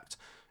prospect,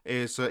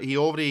 is that he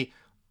already,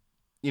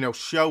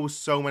 shows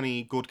so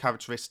many good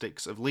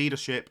characteristics of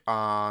leadership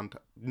and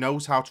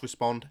knows how to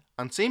respond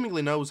and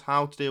seemingly knows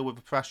how to deal with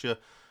the pressure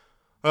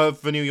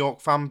of the New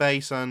York fan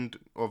base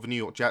or the New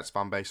York Jets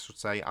fan base, I should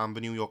say, and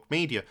the New York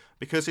media.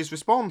 Because his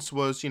response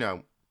was,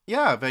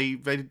 yeah, they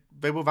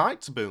were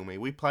right to boo me.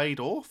 We played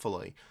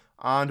awfully,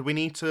 and we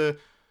need to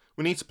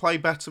play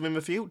better in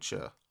the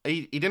future.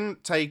 He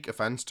didn't take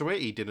offence to it.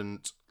 He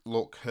didn't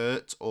look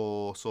hurt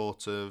or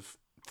sort of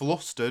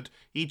flustered.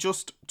 He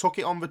just took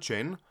it on the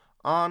chin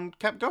and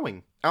kept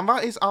going. And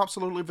that is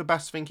absolutely the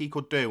best thing he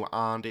could do,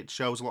 and it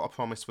shows a lot of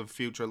promise for the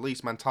future, at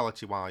least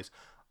mentality-wise.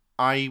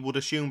 I would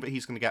assume that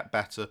he's going to get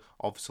better,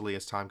 obviously,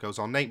 as time goes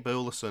on. Nate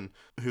Burleson,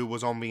 who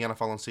was on the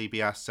NFL on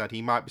CBS, said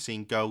he might be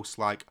seeing ghosts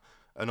like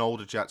an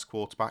older Jets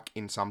quarterback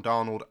in Sam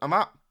Darnold, and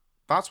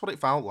that's what it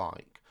felt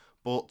like.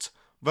 But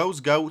those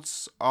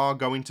ghosts are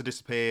going to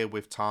disappear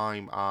with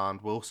time,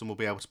 and Wilson will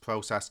be able to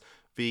process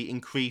the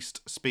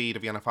increased speed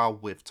of the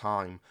NFL with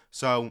time.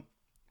 So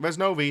there's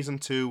no reason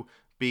to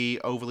be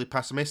overly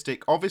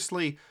pessimistic.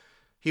 Obviously,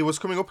 he was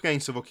coming up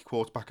against a rookie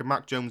quarterback, and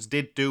Mac Jones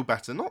did do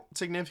better. Not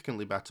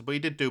significantly better, but he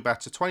did do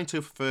better.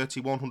 22 for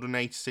 30,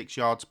 186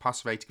 yards,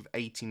 passer rating of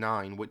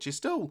 89, which is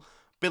still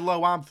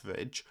below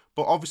average,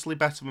 but obviously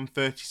better than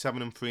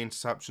 37 and 3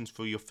 interceptions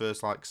for your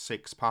first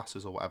 6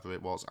 passes or whatever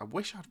it was. I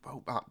wish I'd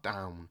wrote that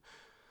down.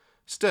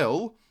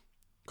 Still,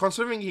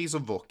 considering he's a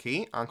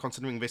rookie, and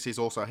considering this is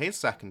also his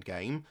second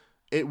game,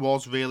 it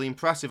was really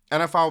impressive.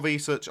 NFL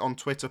research on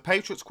Twitter,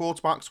 Patriots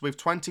quarterbacks with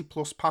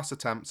 20-plus pass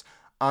attempts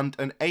and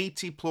an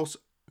 80-plus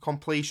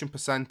completion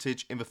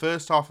percentage in the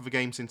first half of the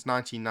game since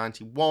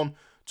 1991.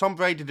 Tom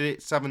Brady did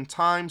it 7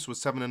 times, was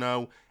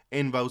 7-0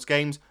 in those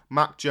games.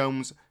 Mac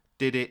Jones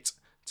did it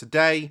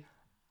today.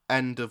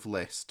 End of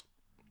list.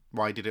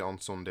 Well, I did it on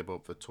Sunday,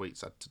 but the tweet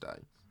said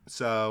today.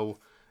 So,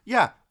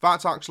 yeah,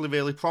 that's actually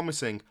really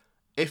promising.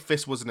 If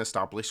this was an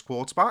established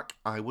quarterback,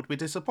 I would be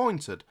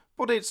disappointed.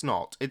 But it's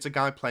not. It's a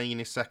guy playing in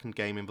his second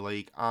game in the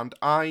league, and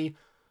I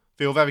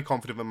feel very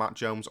confident that Mac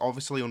Jones,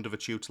 obviously under the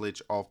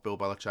tutelage of Bill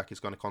Belichick,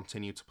 is going to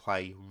continue to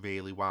play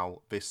really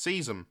well this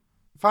season.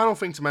 Final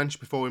thing to mention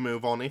before we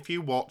move on, if you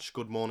watch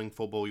Good Morning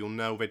Football, you'll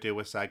know they do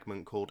a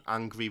segment called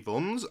Angry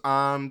Runs,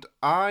 and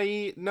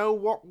I know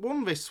what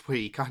won this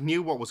week. I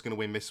knew what was going to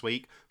win this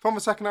week from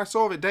the second I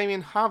saw it.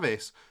 Damien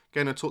Harris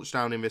getting a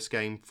touchdown in this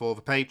game for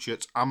the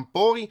Patriots, and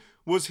boy,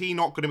 was he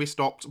not going to be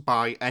stopped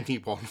by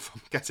anyone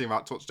from getting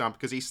that touchdown,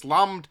 because he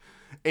slammed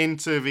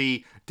into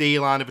the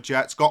D-line of the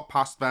Jets, got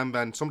past them,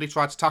 then somebody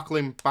tried to tackle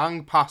him,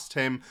 bang past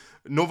him,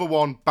 another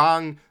one,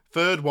 bang,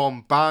 third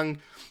one, bang.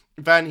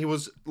 Then he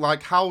was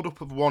held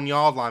up at the 1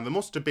 yard line. There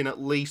must have been at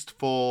least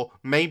 4,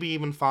 maybe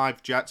even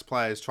 5 Jets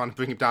players trying to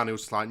bring him down. He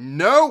was just like,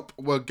 nope,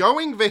 we're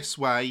going this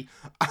way,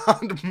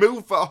 and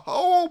move the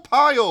whole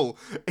pile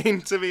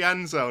into the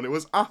end zone. It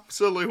was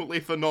absolutely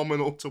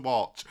phenomenal to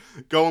watch.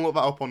 Go and look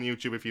that up on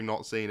YouTube if you've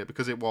not seen it,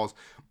 because it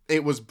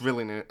was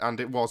brilliant, and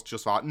it was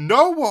just like,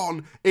 no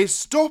one is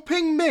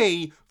stopping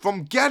me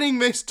from getting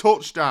this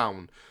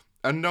touchdown.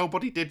 And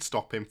nobody did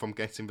stop him from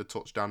getting the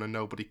touchdown, and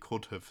nobody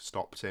could have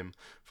stopped him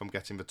from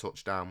getting the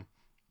touchdown.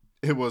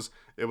 It was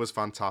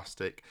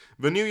fantastic.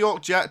 The New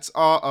York Jets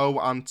are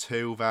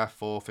 0-2. They're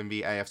 4th in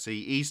the AFC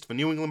East. The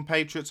New England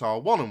Patriots are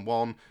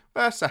 1-1.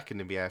 They're 2nd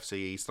in the AFC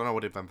East. I know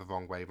I did them the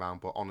wrong way round,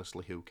 but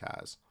honestly, who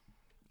cares?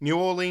 New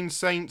Orleans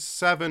Saints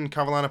 7,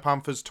 Carolina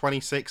Panthers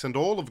 26, and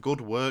all of the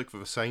good work that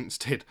the Saints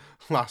did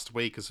last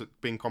week has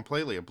been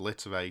completely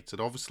obliterated.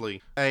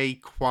 Obviously, a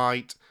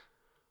quite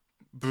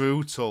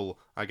brutal,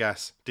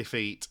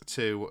 defeat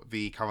to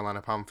the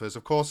Carolina Panthers.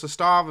 Of course, the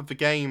star of the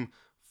game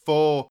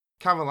for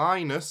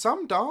Carolina,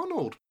 Sam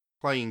Darnold,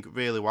 playing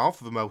really well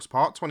for the most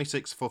part.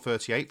 26 for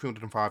 38,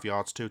 305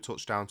 yards, 2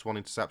 touchdowns, 1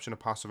 interception, a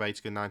passer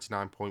rating of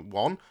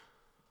 99.1.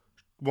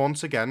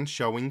 Once again,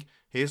 showing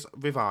his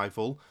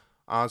revival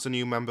as a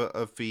new member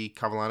of the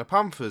Carolina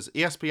Panthers.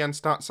 ESPN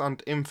stats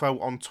and info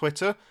on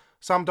Twitter.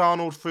 Sam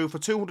Darnold threw for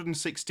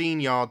 216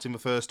 yards in the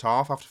first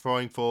half after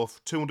throwing for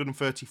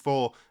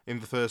 234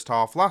 in the first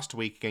half last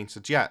week against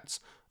the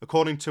Jets.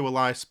 According to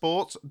Elias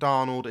Sports,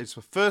 Darnold is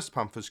the first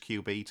Panthers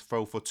QB to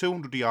throw for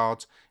 200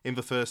 yards in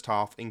the first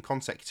half in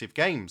consecutive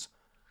games.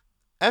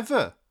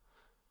 Ever.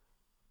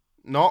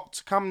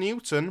 Not Cam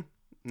Newton,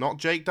 not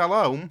Jake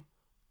Delhomme,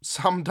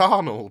 Sam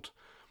Darnold.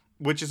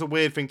 Which is a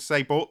weird thing to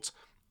say, but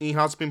he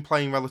has been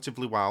playing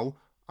relatively well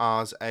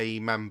as a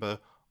member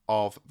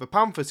of the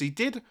Panthers. He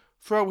did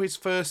throw his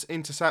first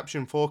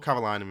interception for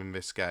Carolina in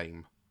this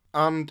game,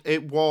 and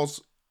it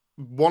was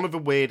one of the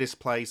weirdest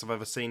plays I've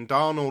ever seen.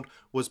 Darnold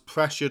was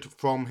pressured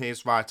from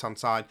his right-hand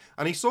side,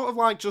 and he sort of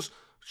like just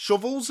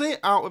shovels it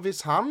out of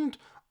his hand,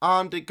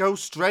 and it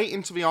goes straight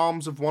into the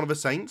arms of one of the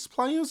Saints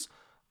players.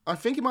 I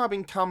think it might have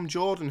been Cam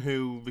Jordan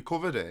who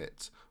recovered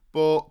it,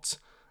 but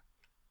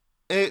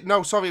it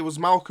was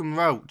Malcolm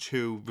Roach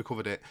who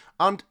recovered it,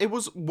 and it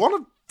was one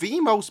of the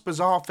most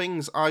bizarre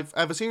things I've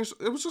ever seen.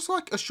 It was just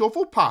like a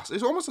shovel pass.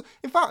 It's almost,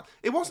 in fact,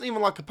 it wasn't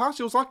even like a pass.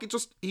 It was like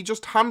he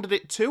just handed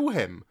it to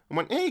him and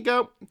went, "Here you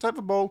go, take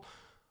the ball."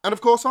 And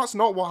of course, that's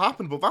not what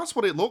happened, but that's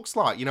what it looks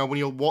like, when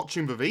you're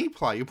watching the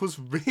replay. It was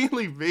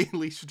really,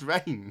 really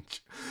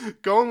strange.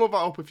 Go and look that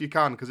up if you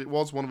can, because it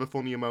was one of the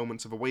funnier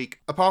moments of the week.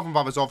 Apart from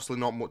that, there's obviously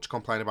not much to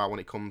complain about when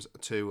it comes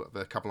to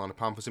the Carolina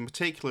Panthers. In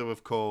particular,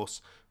 of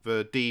course,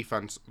 the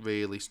defense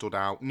really stood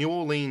out. New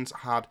Orleans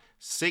had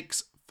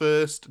 6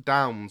 first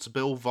downs.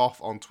 Bill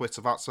Voth on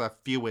Twitter, that's their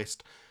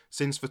fewest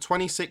since the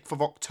 26th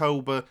of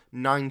October,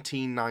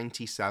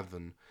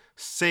 1997.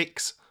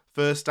 6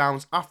 first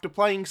downs after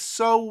playing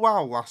so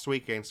well last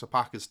week against the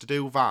Packers. To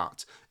do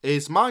that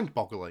is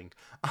mind-boggling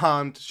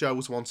and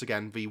shows once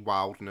again the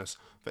wildness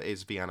that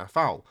is the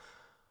NFL.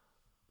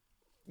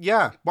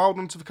 Yeah, well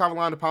done to the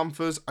Carolina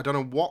Panthers. I don't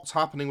know what's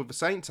happening with the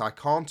Saints. I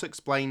can't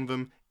explain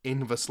them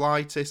in the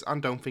slightest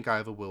and don't think I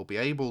ever will be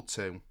able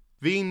to.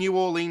 The New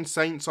Orleans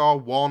Saints are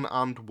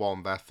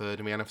 1-1. They're third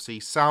in the NFC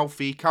South.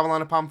 The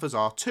Carolina Panthers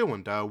are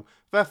 2-0.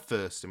 They're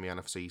first in the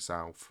NFC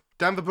South.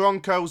 Denver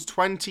Broncos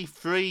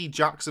 23,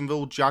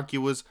 Jacksonville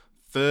Jaguars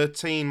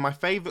 13. My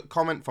favourite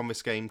comment from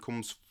this game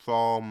comes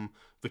from,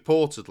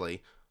 reportedly,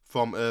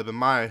 from Urban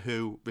Meyer,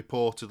 who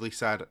reportedly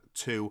said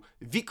to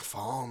Vic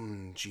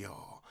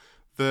Fangio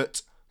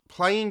that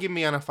playing in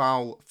the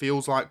NFL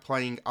feels like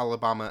playing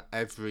Alabama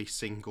every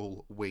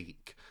single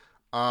week.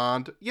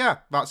 And yeah,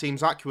 that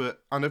seems accurate.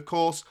 And of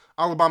course,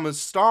 Alabama's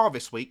star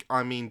this week,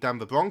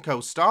 Denver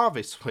Broncos' star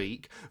this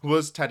week,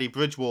 was Teddy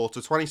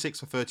Bridgewater, 26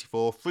 for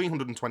 34,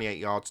 328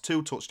 yards,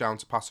 2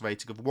 touchdowns, a passer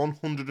rating of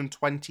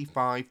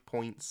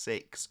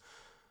 125.6.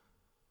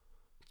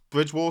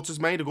 Bridgewater's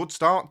made a good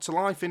start to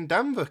life in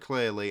Denver,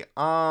 clearly.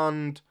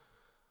 And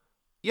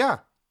yeah,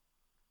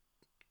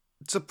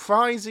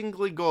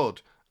 surprisingly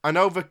good. I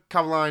know the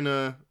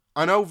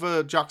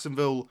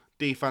Jacksonville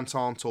defense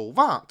aren't all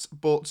that,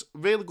 but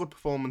really good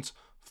performance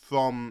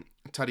from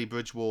Teddy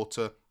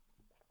Bridgewater,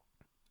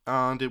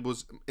 and it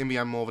was in the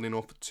end more than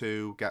enough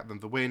to get them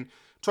the win.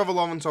 Trevor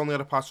Lawrence only had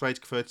a pass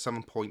rating of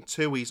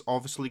 37.2. He's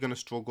obviously going to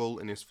struggle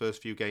in his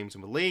first few games in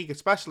the league,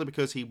 especially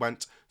because he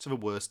went to the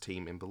worst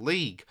team in the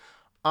league.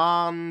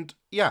 And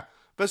yeah,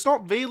 there's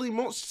not really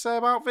much to say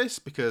about this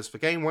because the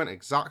game went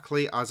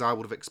exactly as I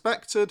would have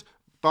expected,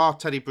 bar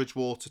Teddy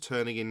Bridgewater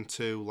turning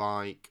into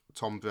like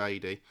Tom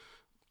Brady.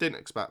 Didn't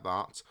expect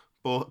that.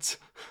 But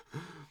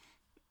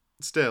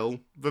still,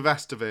 the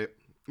rest of the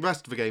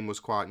game was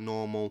quite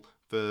normal.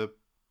 The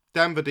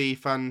Denver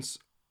defense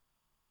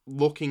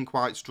looking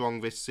quite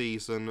strong this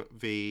season.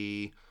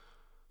 The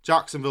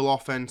Jacksonville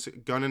offense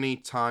gonna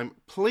need time.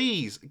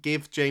 Please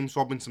give James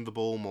Robinson the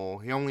ball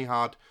more. He only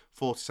had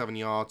 47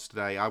 yards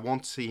today. I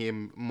want to see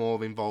him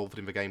more involved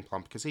in the game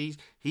plan because he's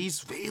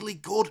really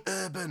good,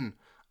 Urban.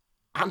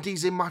 And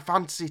he's in my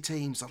fantasy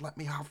team, so let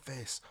me have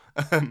this.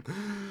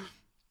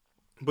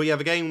 But yeah,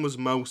 the game was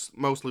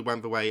mostly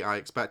went the way I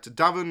expected.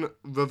 Darren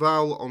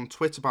Ravel on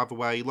Twitter, by the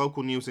way,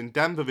 local news in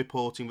Denver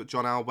reporting that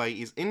John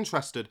Elway is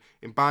interested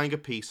in buying a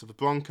piece of the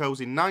Broncos.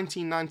 In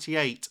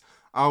 1998,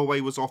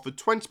 Elway was offered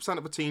 20%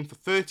 of the team for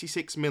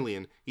 $36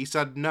 million. He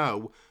said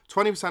no.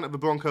 20% of the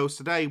Broncos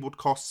today would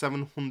cost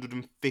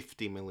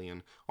 $750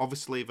 million.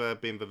 Obviously, there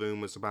have been the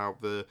rumours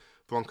about the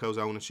Broncos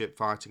ownership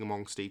fighting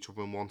amongst each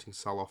other and wanting to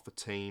sell off the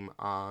team,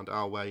 and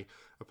Elway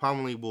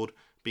apparently would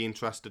be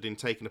interested in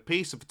taking a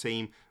piece of the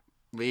team.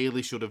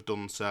 Really should have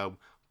done so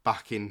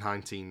back in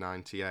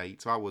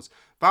 1998.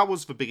 That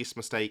was the biggest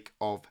mistake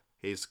of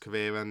his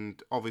career,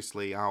 and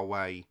obviously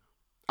Elway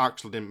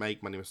actually didn't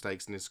make many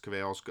mistakes in his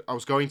career. I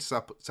was going to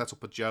set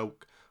up a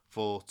joke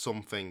for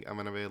something, and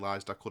then I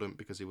realised I couldn't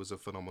because he was a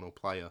phenomenal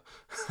player.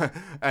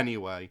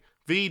 Anyway,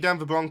 the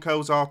Denver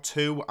Broncos are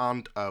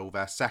 2-0.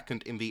 They're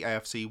second in the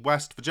AFC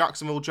West. The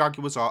Jacksonville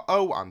Jaguars are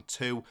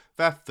 0-2.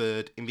 They're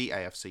third in the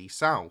AFC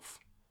South.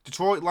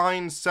 Detroit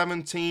Lions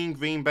 17,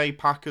 Green Bay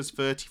Packers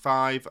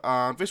 35,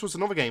 and this was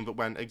another game that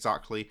went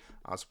exactly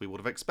as we would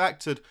have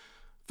expected.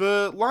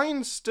 The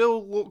Lions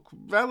still look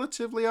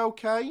relatively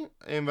okay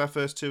in their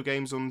first 2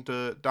 games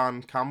under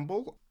Dan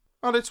Campbell,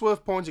 and it's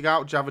worth pointing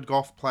out Jared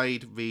Goff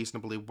played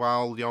reasonably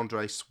well.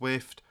 DeAndre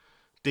Swift,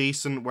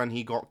 decent when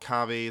he got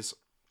carries.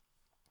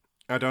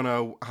 I don't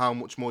know how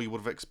much more you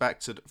would have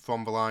expected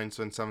from the Lions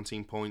than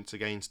 17 points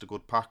against a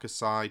good Packers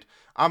side.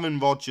 Aaron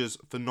Rodgers,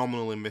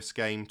 phenomenal in this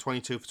game.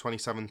 22 for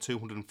 27,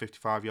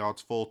 255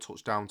 yards, 4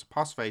 touchdowns,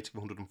 pass rating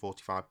of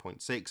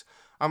 145.6.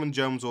 Aaron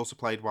Jones also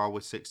played well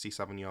with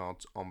 67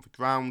 yards on the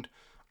ground.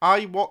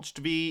 I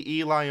watched the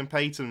Eli and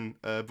Peyton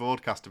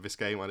broadcast of this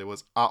game and it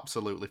was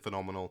absolutely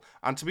phenomenal.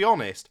 And to be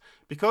honest,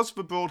 because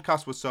the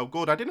broadcast was so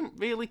good, I didn't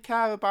really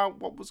care about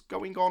what was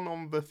going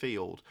on the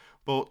field.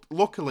 But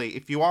luckily,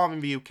 if you are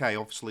in the UK,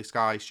 obviously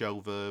Sky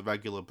show the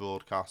regular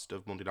broadcast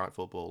of Monday Night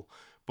Football.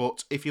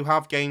 But if you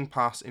have Game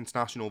Pass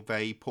International,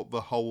 they put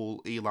the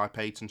whole Eli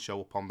Peyton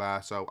show up on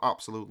there. So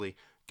absolutely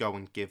go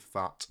and give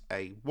that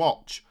a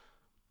watch.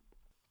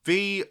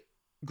 The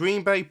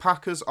Green Bay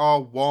Packers are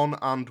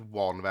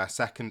 1-1. They're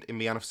second in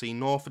the NFC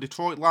North. The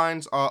Detroit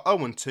Lions are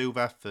 0-2.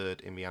 They're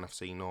third in the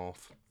NFC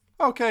North.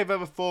 Okay, there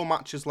are 4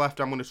 matches left.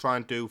 I'm going to try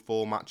and do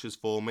 4 matches,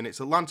 4 minutes.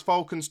 Atlanta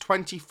Falcons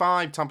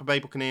 25, Tampa Bay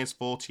Buccaneers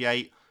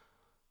 48.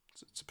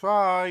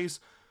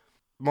 Surprise!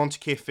 Monty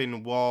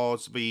Kiffin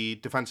was the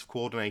defensive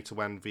coordinator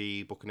when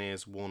the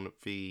Buccaneers won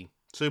the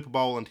Super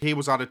Bowl, and he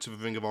was added to the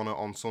Ring of Honor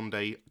on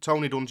Sunday.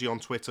 Tony Dungy on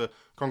Twitter,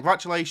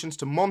 congratulations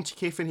to Monty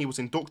Kiffin. He was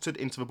inducted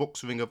into the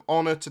Bucs Ring of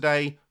Honor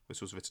today.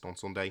 This was written on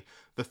Sunday.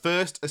 The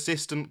first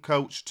assistant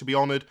coach to be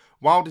honoured,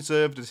 while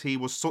deserved as he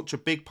was such a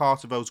big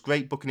part of those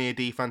great Buccaneer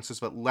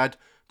defences that led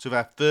to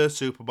their first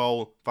Super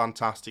Bowl.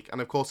 Fantastic. And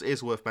of course, it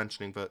is worth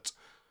mentioning that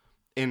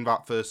in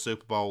that first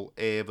Super Bowl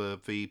era,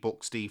 the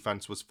Bucs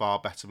defense was far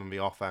better than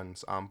the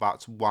offense, and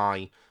that's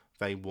why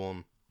they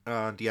won.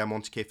 And yeah,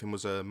 Monty Kiffin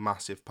was a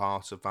massive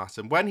part of that.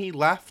 And when he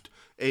left,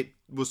 it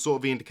was sort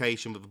of the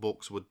indication that the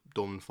Bucs were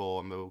done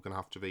for and they were going to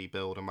have to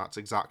rebuild, and that's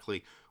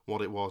exactly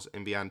what it was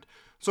in the end.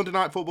 Sunday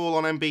Night Football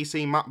on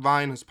NBC, Matt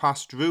Ryan has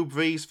passed Drew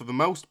Brees for the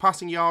most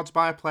passing yards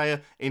by a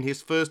player in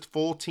his first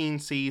 14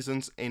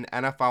 seasons in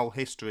NFL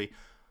history.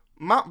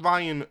 Matt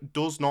Ryan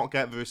does not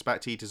get the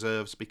respect he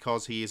deserves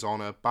because he is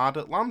on a bad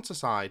Atlanta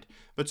side,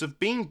 but have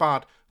been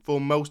bad for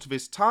most of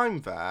his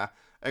time there,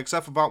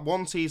 except for that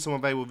one season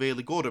where they were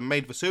really good and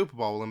made the Super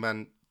Bowl, and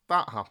then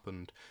that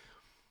happened.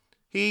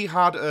 He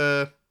had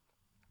a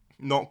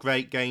not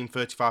great game,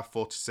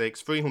 35-46,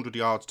 300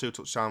 yards, 2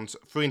 touchdowns,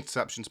 3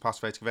 interceptions,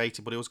 pass rating of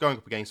 80, but he was going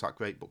up against that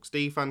great Bucs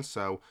defense,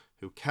 so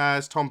who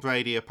cares? Tom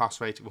Brady, a pass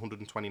rating of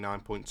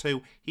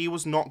 129.2. He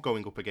was not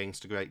going up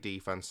against a great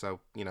defense, so,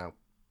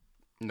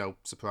 no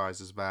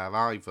surprises there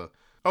either.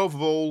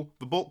 Overall,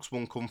 the Bucs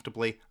won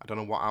comfortably. I don't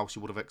know what else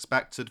you would have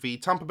expected. The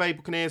Tampa Bay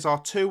Buccaneers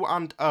are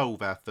 2-0.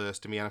 They're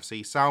first in the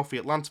NFC South. The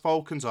Atlanta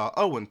Falcons are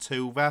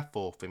 0-2. They're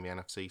fourth in the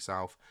NFC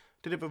South.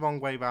 Did it the wrong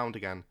way round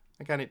again.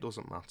 Again, it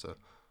doesn't matter.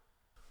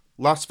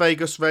 Las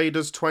Vegas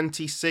Raiders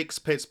 26,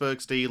 Pittsburgh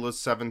Steelers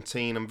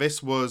 17. And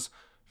this was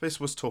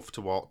tough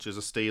to watch as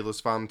a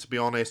Steelers fan, to be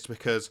honest,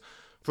 because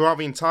throughout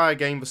the entire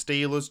game, the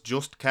Steelers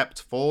just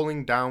kept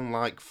falling down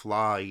like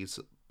flies.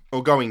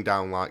 Or going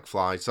down like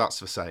flies, that's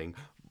the saying.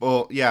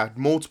 But yeah,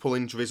 multiple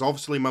injuries,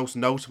 obviously most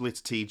notably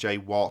to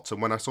TJ Watt,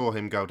 and when I saw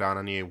him go down,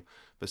 I knew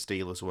the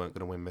Steelers weren't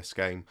going to win this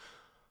game.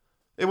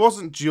 It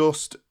wasn't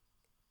just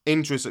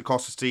injuries that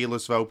cost the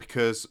Steelers, though,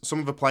 because some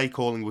of the play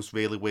calling was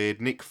really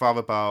weird. Nick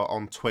Farabaugh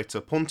on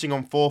Twitter, punting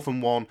on 4th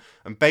and 1,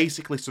 and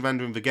basically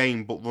surrendering the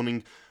game, but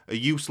running a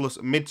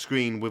useless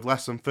mid-screen with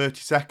less than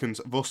 30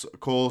 seconds, thus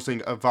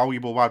causing a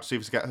valuable wide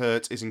receiver to get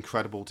hurt, is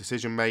incredible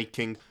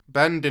decision-making.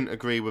 Ben didn't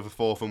agree with the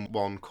 4th and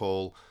 1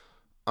 call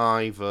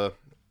either.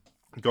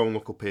 Go and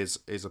look up his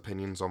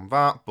opinions on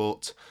that,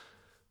 but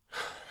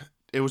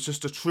it was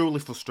just a truly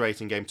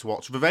frustrating game to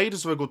watch. The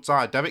Raiders were a good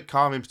side. Derek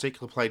Carr in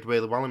particular played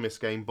really well in this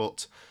game,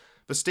 but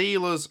the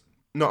Steelers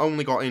not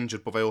only got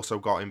injured, but they also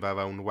got in their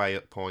own way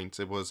at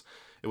points. It was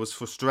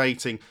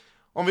frustrating.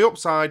 On the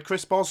upside,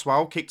 Chris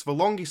Boswell kicked the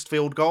longest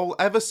field goal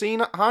ever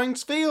seen at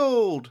Heinz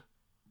Field.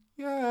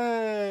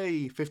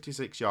 Yay!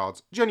 56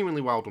 yards.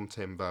 Genuinely well done,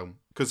 Tim, though,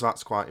 because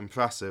that's quite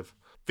impressive.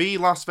 The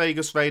Las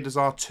Vegas Raiders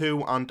are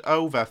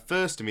 2-0. They're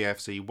first in the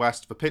AFC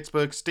West. The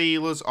Pittsburgh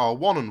Steelers are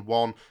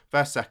 1-1.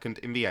 They're second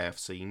in the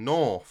AFC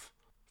North.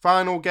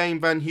 Final game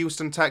then,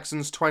 Houston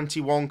Texans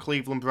 21,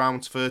 Cleveland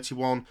Browns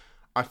 31.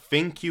 I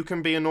think you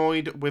can be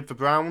annoyed with the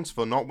Browns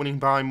for not winning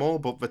by more,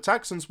 but the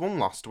Texans won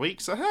last week,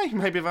 so hey,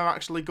 maybe they're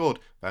actually good.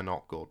 They're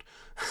not good.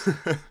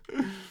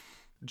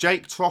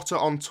 Jake Trotter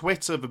on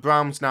Twitter, the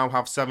Browns now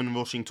have 7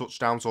 rushing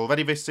touchdowns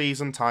already this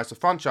season, ties the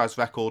franchise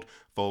record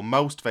for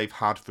most they've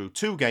had through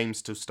 2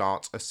 games to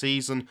start a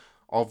season.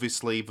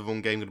 Obviously, the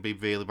run game going to be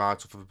really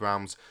vital for the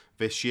Browns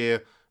this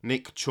year.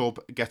 Nick Chubb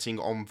getting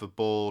on the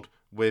board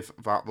with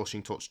that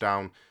rushing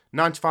touchdown.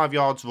 95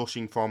 yards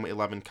rushing from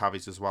 11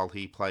 carries as well.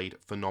 He played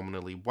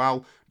phenomenally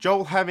well.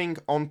 Joel Herring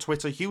on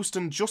Twitter,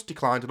 Houston just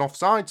declined an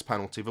offsides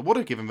penalty that would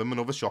have given them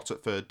another shot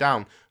at 3rd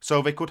down,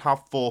 so they could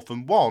have 4th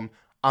and 1.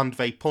 And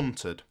they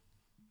punted.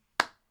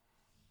 Do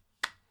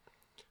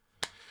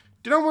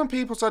you know when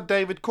people said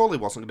David Culley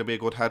wasn't going to be a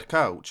good head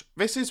coach?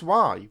 This is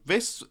why.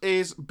 This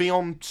is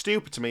beyond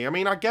stupid to me. I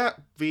mean, I get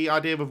the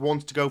idea of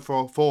wanting to go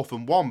for 4th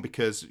and 1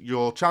 because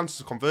your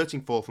chances of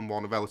converting 4th and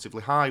 1 are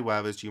relatively high,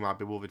 whereas you might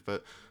be worried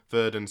that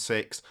 3rd and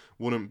 6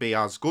 wouldn't be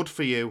as good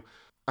for you.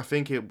 I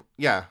think it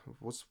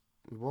was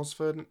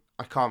 3rd.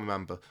 I can't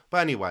remember.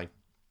 But anyway,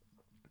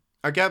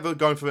 I get that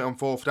going for it on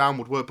 4th down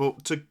would work,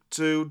 but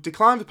to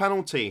decline the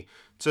penalty,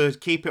 to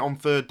keep it on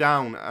 3rd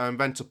down, and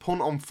then to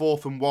punt on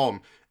 4th and 1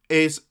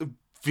 is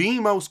the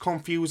most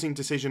confusing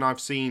decision I've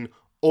seen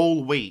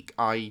all week.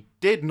 I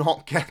did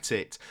not get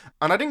it.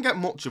 And I didn't get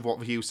much of what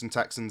the Houston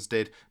Texans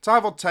did.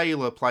 Tyrod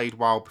Taylor played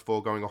well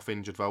before going off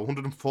injured though.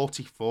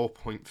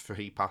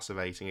 144.3 passer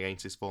rating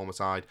against his former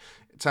side.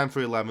 10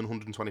 for 11,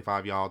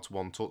 125 yards,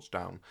 1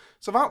 touchdown.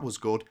 So that was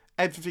good.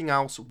 Everything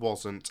else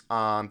wasn't.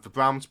 And the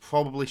Browns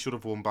probably should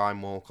have won by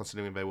more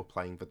considering they were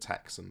playing the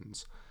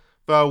Texans.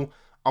 Though,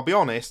 I'll be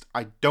honest,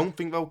 I don't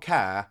think they'll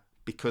care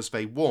because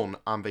they won,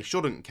 and they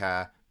shouldn't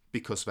care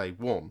because they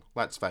won.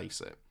 Let's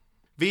face it.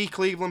 The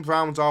Cleveland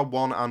Browns are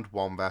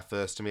 1-1, they're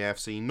first in the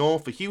AFC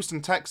North. The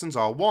Houston Texans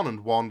are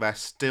 1-1, they're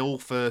still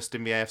first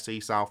in the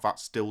AFC South. That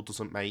still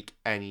doesn't make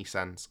any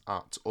sense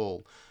at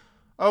all.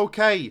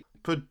 Okay,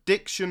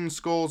 prediction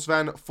scores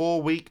then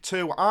for week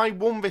 2. I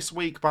won this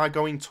week by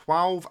going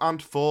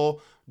 12-4.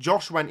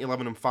 Josh went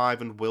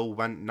 11-5 and Will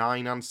went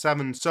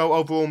 9-7. So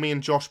overall, me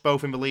and Josh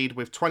both in the lead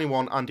with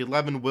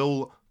 21-11.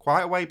 Will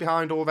quite a way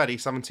behind already,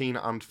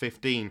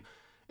 17-15.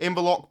 In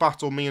the lock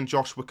battle, me and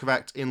Josh were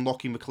correct in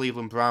locking the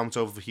Cleveland Browns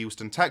over the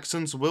Houston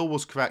Texans. Will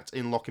was correct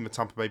in locking the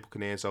Tampa Bay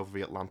Buccaneers over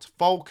the Atlanta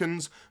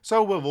Falcons.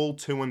 So we're all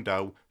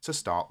 2-0 to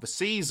start the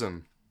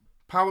season.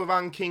 Power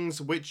rankings,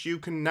 which you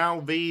can now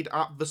read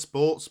at the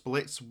Sports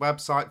Blitz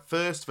website.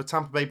 First, for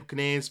Tampa Bay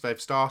Buccaneers,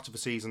 they've started the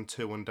season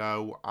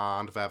 2-0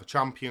 and they're the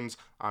champions.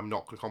 I'm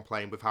not going to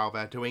complain with how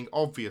they're doing,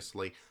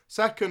 obviously.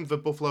 Second, the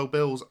Buffalo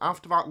Bills,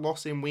 after that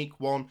loss in week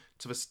 1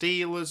 to the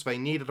Steelers, they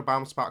needed a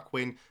bounce back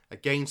win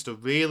against a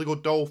really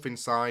good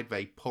Dolphins side.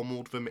 They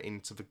pummeled them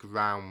into the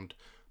ground.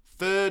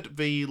 Third,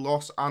 the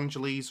Los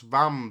Angeles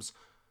Rams.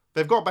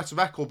 They've got a better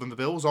record than the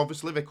Bills,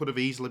 obviously. They could have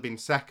easily been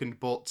second,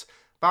 but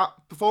that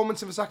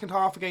performance in the second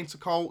half against the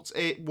Colts,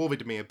 it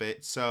worried me a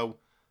bit. So,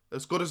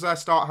 as good as their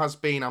start has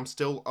been, I'm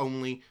still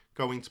only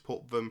going to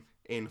put them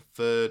in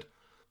third.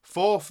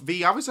 Fourth,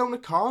 the Arizona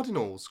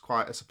Cardinals,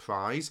 quite a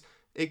surprise.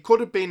 It could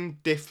have been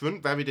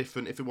different, very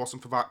different, if it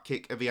wasn't for that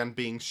kick at the end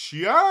being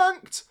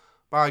shanked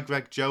by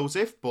Greg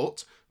Joseph,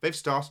 but they've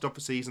started off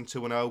the season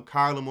 2-0.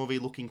 Kyler Murray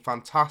looking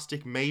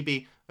fantastic,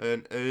 maybe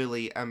an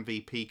early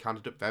MVP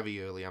candidate,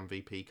 very early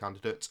MVP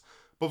candidate.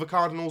 But the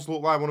Cardinals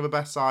look like one of the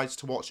best sides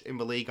to watch in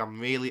the league. I'm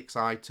really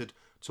excited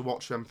to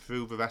watch them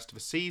through the rest of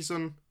the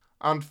season.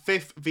 And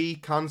fifth, the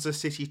Kansas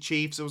City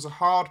Chiefs. It was a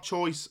hard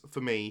choice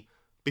for me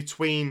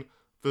between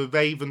the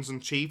Ravens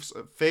and Chiefs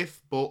at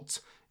fifth, but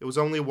it was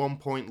only a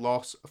 1-point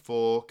loss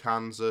for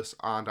Kansas,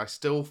 and I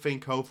still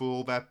think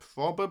overall they're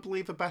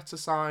probably the better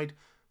side.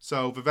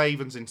 So the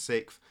Ravens in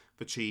sixth,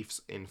 the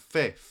Chiefs in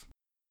fifth.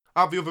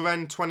 At the other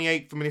end,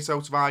 28th for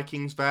Minnesota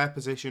Vikings. Their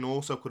position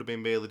also could have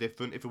been really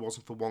different if it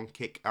wasn't for one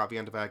kick at the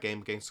end of their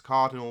game against the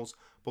Cardinals.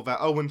 But they're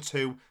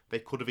 0-2. They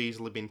could have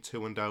easily been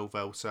 2-0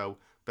 though, so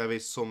there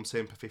is some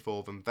sympathy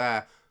for them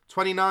there.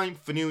 29th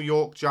for New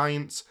York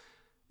Giants.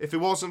 If it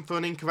wasn't for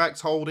an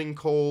incorrect holding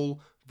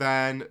call,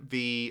 then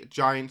the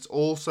Giants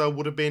also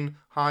would have been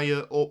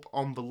higher up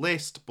on the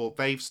list, but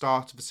they've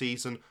started the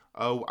season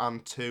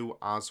 0-2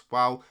 as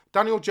well.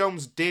 Daniel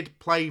Jones did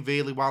play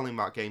really well in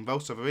that game though,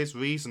 so there is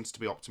reasons to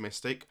be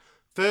optimistic.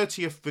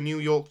 30th for New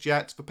York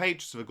Jets. The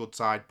Patriots are a good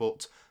side,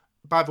 but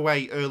by the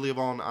way, earlier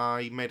on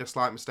I made a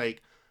slight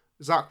mistake.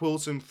 Zach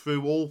Wilson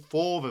threw all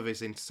 4 of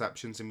his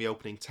interceptions in the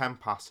opening 10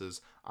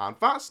 passes, and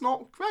that's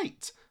not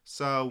great.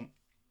 So,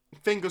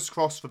 fingers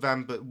crossed for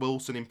them, but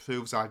Wilson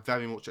improves. I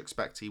very much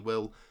expect he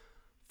will.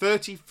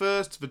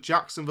 31st, the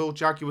Jacksonville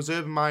Jaguars.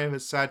 Urban Meyer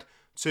has said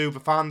to the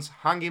fans,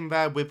 hang in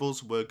there with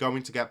us, we're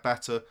going to get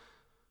better.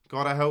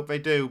 God, I hope they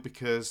do,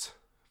 because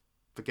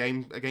the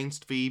game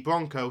against the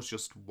Broncos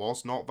just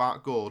was not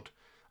that good.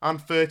 And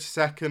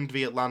 32nd,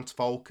 the Atlanta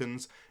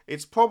Falcons.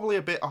 It's probably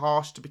a bit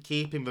harsh to be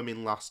keeping them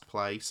in last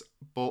place,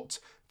 but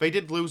they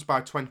did lose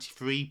by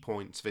 23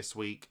 points this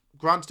week.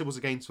 Granted, it was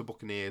against the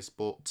Buccaneers,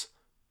 but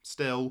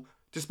still,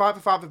 despite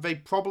the fact that they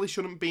probably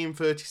shouldn't be in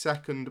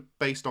 32nd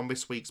based on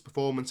this week's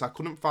performance, I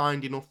couldn't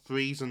find enough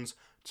reasons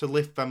to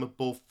lift them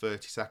above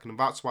 32nd, and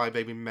that's why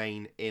they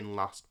remain in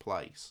last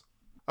place.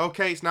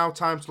 Okay, it's now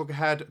time to look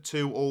ahead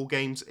to all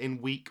games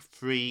in week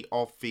 3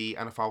 of the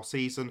NFL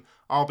season.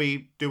 I'll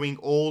be doing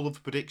all of the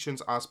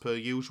predictions as per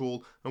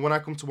usual, and when I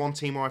come to one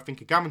team where I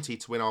think are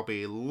guaranteed to win, I'll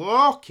be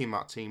locking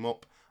that team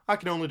up. I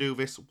can only do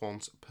this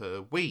once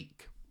per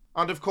week.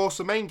 And of course,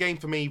 the main game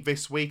for me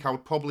this week, I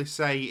would probably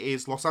say,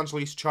 is Los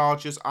Angeles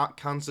Chargers at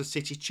Kansas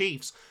City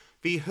Chiefs.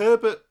 The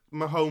Herbert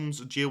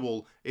Mahomes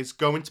duel is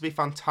going to be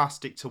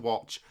fantastic to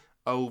watch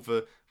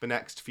over the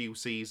next few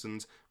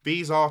seasons.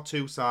 These are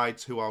two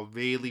sides who are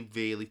really,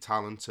 really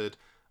talented.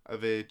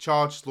 The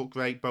Chargers look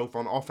great both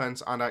on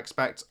offense and I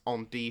expect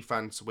on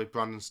defense, with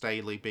Brandon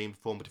Staley being the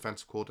former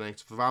defensive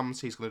coordinator for the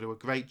Rams. He's going to do a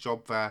great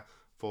job there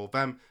for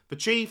them. The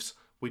Chiefs,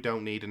 we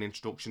don't need an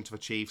introduction to the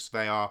Chiefs.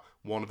 They are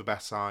one of the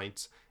best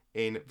sides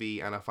in the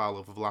NFL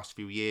over the last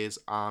few years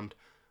and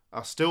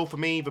are still, for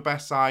me, the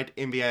best side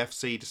in the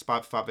AFC,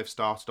 despite the fact they've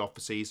started off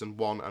the season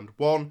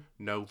 1-1.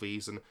 No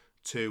reason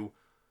to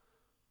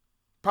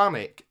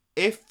panic.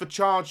 If the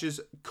Chargers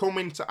come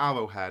into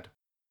Arrowhead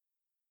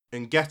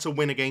and get a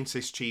win against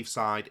this Chiefs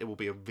side, it will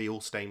be a real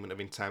statement of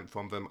intent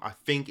from them. I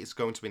think it's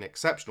going to be an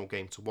exceptional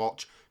game to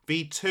watch.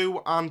 The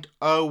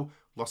 2-0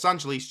 Los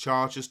Angeles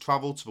Chargers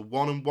travel to the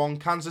 1-1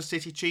 Kansas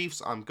City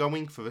Chiefs. I'm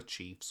going for a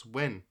Chiefs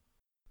win.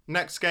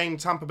 Next game,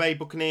 Tampa Bay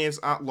Buccaneers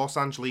at Los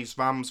Angeles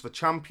Rams. The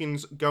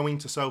champions going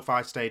to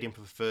SoFi Stadium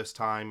for the first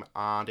time,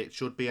 and it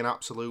should be an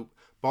absolute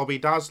Bobby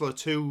Dazzler.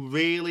 Two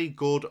really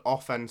good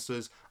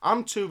offenses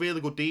and two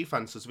really good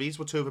defenses. These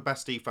were two of the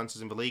best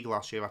defenses in the league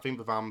last year. I think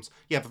the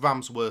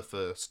Rams were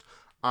first,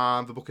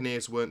 and the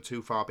Buccaneers weren't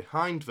too far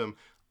behind them.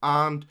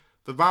 And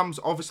the Rams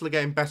obviously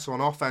getting better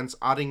on offense.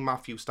 Adding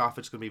Matthew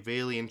Stafford is going to be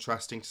really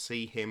interesting to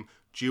see him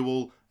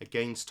duel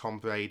against Tom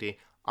Brady.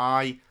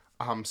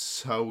 I'm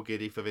so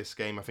giddy for this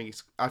game.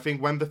 I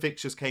think when the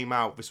fixtures came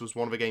out, this was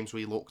one of the games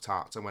we looked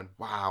at and went,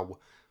 wow,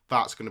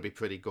 that's going to be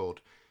pretty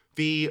good.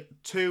 The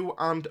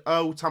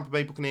 2-0 Tampa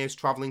Bay Buccaneers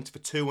travelling to the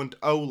 2-0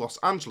 Los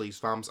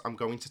Angeles Rams. I'm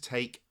going to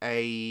take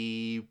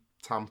a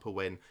Tampa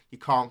win. You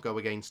can't go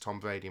against Tom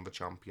Brady and the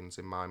champions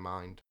in my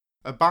mind.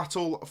 A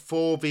battle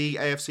for the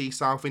AFC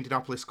South,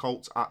 Indianapolis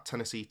Colts at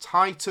Tennessee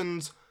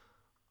Titans.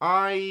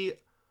 I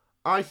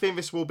think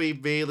this will be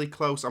really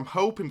close. I'm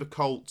hoping the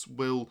Colts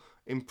will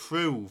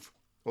improve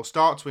or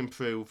start to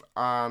improve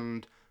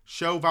and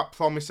show that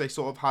promise they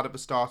sort of had at the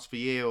start of the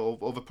year,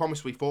 or the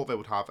promise we thought they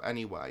would have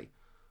anyway.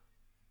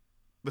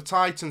 The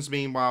Titans,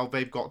 meanwhile,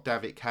 they've got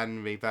Derrick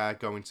Henry. They're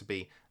going to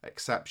be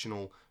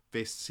exceptional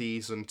this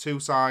season. Two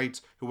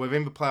sides who were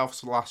in the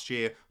playoffs last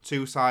year,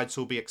 two sides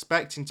who will be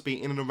expecting to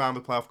be in and around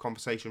the playoff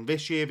conversation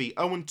this year. The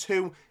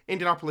 0-2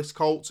 Indianapolis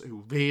Colts,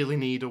 who really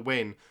need a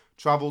win,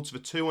 travel to the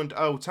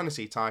 2-0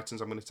 Tennessee Titans.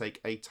 I'm going to take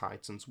a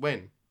Titans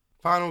win.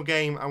 Final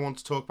game I want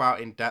to talk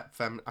about in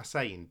depth. I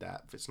say in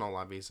depth, it's not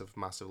like these have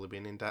massively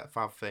been in depth,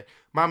 have they?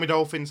 Miami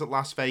Dolphins at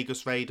Las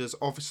Vegas Raiders.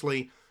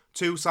 Obviously,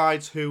 two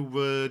sides who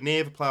were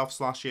near the playoffs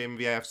last year in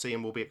the AFC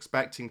and will be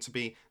expecting to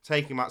be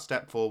taking that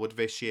step forward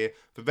this year.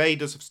 The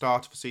Raiders have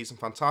started the season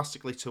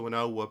fantastically,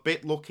 2-0. Were a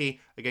bit lucky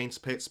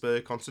against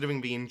Pittsburgh,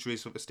 considering the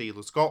injuries that the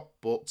Steelers got,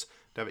 but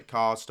Derek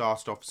Carr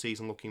started off the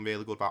season looking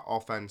really good. That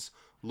offense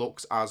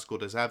looks as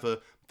good as ever.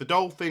 The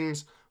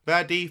Dolphins,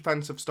 their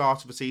defense have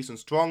started the season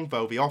strong,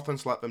 though the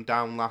offense let them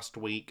down last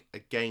week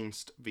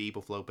against the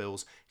Buffalo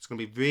Bills. It's going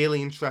to be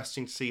really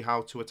interesting to see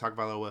how Tua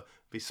Tagovailoa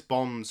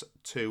responds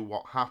to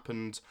what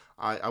happened.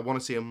 I want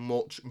to see a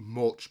much,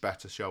 much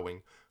better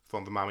showing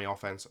from the Miami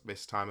offense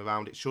this time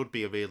around. It should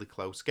be a really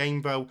close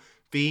game, though.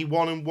 The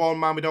 1-1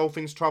 Miami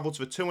Dolphins travel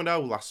to the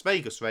 2-0 Las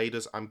Vegas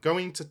Raiders. I'm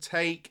going to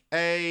take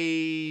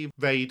a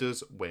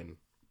Raiders win.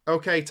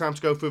 Okay, time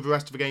to go through the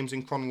rest of the games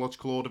in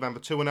chronological order. Then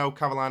the 2-0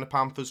 Carolina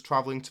Panthers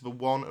travelling to the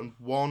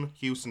 1-1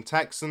 Houston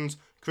Texans.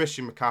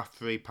 Christian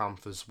McCaffrey,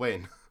 Panthers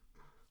win.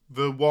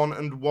 The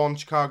 1-1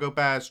 Chicago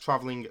Bears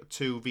travelling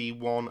to the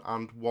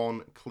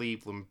 1-1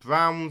 Cleveland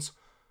Browns.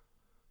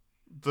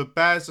 The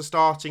Bears are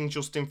starting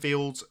Justin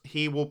Fields.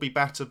 He will be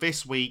better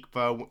this week,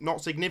 though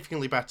not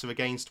significantly better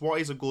against what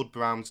is a good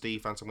Browns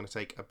defense. I'm going to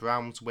take a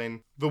Browns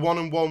win. The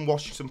 1-1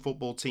 Washington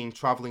football team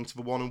travelling to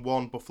the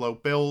 1-1 Buffalo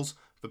Bills.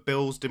 The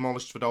Bills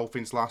demolished the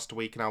Dolphins last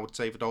week, and I would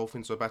say the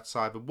Dolphins are a better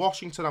side than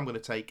Washington. I'm going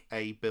to take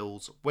a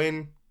Bills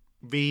win.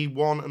 The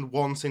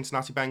 1-1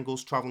 Cincinnati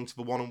Bengals travelling to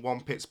the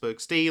 1-1 Pittsburgh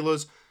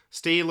Steelers.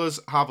 Steelers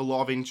have a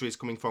lot of injuries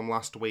coming from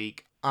last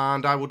week,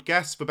 and I would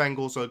guess the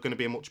Bengals are going to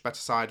be a much better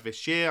side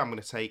this year. I'm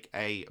going to take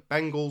a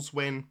Bengals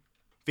win.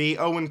 The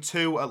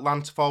 0-2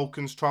 Atlanta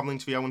Falcons travelling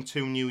to the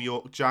 0-2 New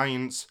York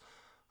Giants.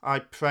 I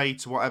pray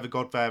to whatever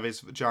God there is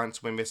for the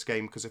Giants win this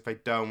game, because if they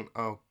don't,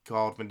 oh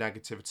God, the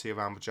negativity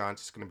around the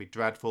Giants is going to be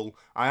dreadful.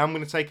 I am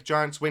going to take a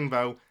Giants win,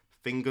 though.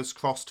 Fingers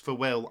crossed for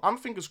Will, and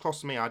fingers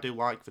crossed for me. I do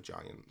like the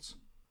Giants.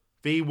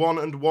 The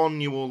 1-1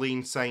 New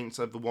Orleans Saints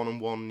of the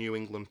 1-1 New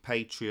England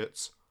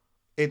Patriots.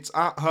 It's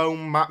at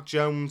home. Mac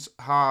Jones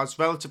has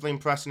relatively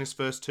impressed in his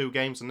first two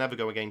games and never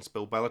go against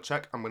Bill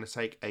Belichick. I'm going to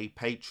take a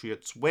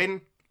Patriots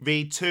win.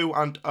 The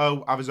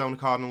 2-0 Arizona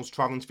Cardinals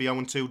travelling to the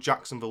 0-2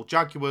 Jacksonville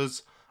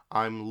Jaguars.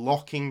 I'm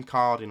locking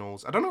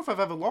Cardinals. I don't know if I've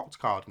ever locked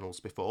Cardinals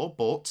before,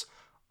 but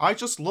I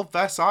just love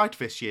their side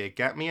this year.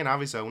 Get me an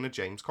Arizona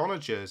James Conner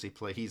jersey,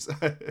 please.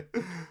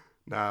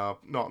 No,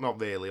 not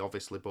really,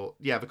 obviously, but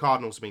yeah, the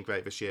Cardinals have been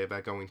great this year.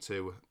 They're going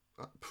to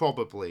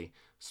probably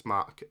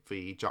smack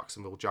the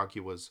Jacksonville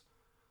Jaguars.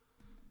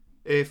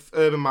 If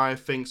Urban Meyer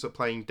thinks that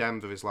playing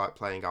Denver is like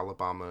playing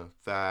Alabama,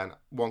 then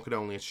one can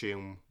only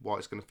assume what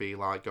it's going to be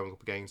like going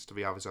up against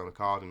the Arizona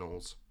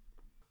Cardinals.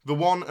 The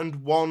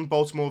 1-1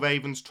 Baltimore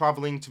Ravens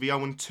travelling to the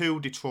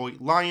 0-2 Detroit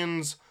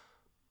Lions.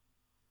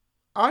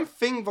 I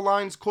think the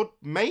Lions could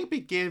maybe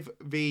give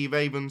the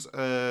Ravens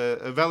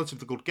a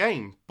relatively good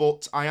game,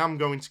 but I am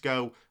going to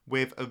go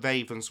with a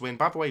Ravens win.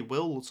 By the way,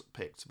 Will's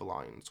picked the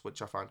Lions,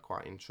 which I find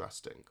quite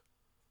interesting.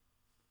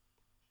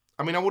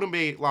 I mean, I wouldn't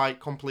be like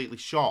completely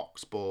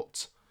shocked,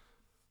 but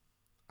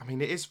I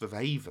mean, it is the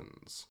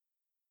Ravens.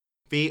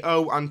 The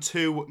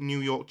 0-2 New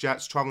York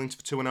Jets travelling to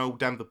the 2-0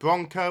 Denver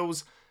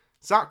Broncos.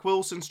 Zach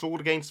Wilson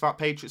struggled against that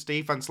Patriots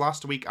defense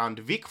last week, and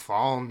Vic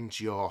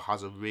Fangio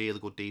has a really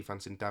good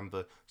defense in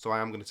Denver, so I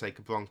am going to take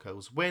a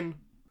Broncos win.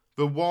 The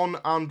The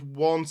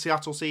 1-1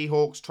 Seattle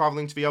Seahawks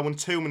travelling to the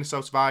 0-2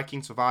 Minnesota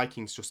Vikings. The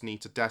Vikings just need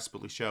to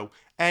desperately show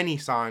any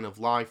sign of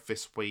life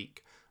this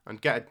week and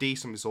get a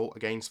decent result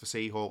against the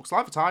Seahawks.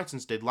 Like the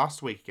Titans did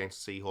last week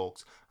against the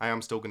Seahawks, I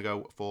am still going to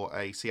go for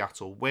a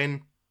Seattle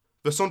win.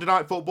 The Sunday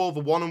Night Football,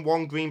 the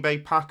 1-1 Green Bay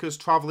Packers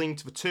travelling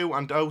to the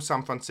 2-0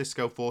 San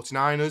Francisco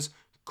 49ers.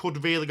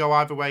 Could really go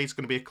either way. It's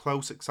going to be a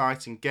close,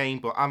 exciting game,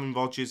 but Aaron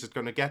Rodgers is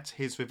going to get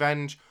his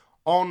revenge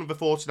on the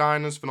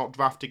 49ers for not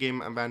drafting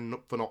him and then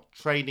for not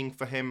trading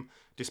for him,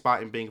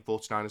 despite him being a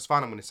 49ers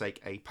fan. I'm going to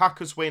take a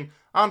Packers win.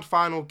 And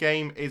final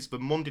game is the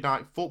Monday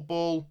Night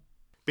Football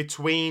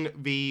between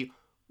the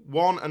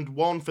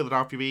 1-1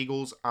 Philadelphia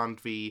Eagles and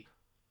the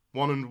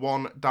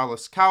 1-1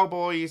 Dallas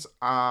Cowboys,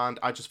 and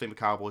I just think the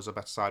Cowboys are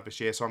better side this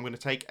year, so I'm going to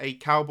take a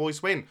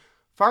Cowboys win.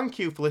 Thank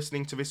you for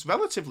listening to this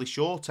relatively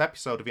short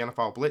episode of the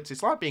NFL Blitz.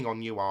 It's like being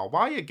on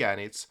URY again.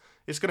 It's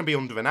going to be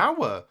under an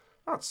hour.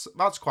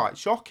 That's quite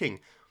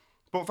shocking.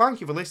 But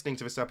thank you for listening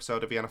to this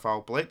episode of the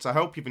NFL Blitz. I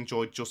hope you've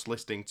enjoyed just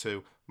listening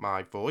to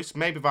my voice.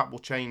 Maybe that will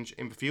change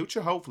in the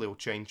future. Hopefully it will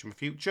change in the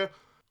future.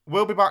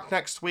 We'll be back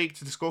next week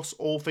to discuss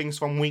all things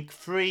from week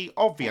 3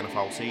 of the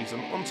NFL season.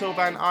 Until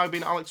then, I've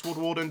been Alex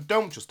Woodward, and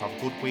don't just have a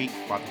good week,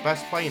 like the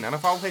best play in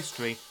NFL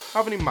history,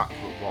 have an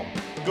immaculate one.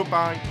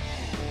 Goodbye.